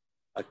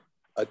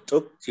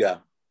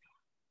 atuktya.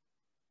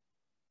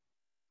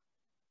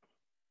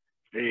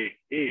 And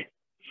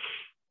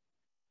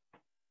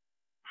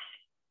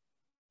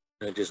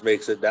it just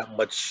makes it that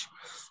much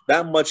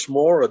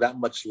more or that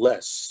much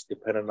less,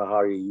 depending on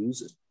how you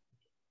use it.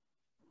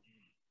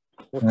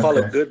 We'll call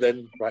it good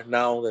then right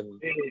now.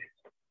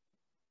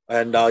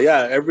 And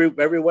yeah,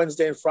 every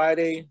Wednesday and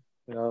Friday,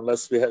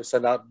 unless we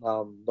send out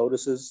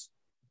notices.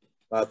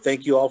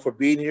 Thank you all for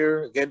being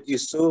here. Again,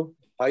 Isu,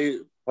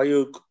 Payu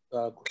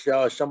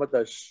Kutya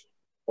Shamatash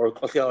or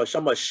Kutya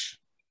Shamash.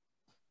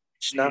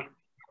 Shna.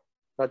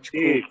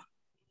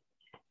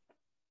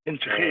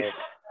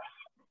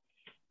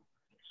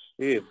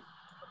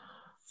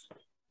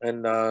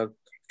 And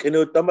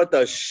Kinu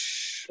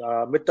Tamatash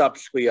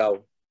Mitaps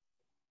Kuyaw.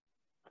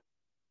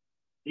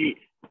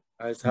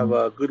 Guys, have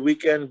a good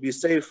weekend. Be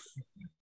safe.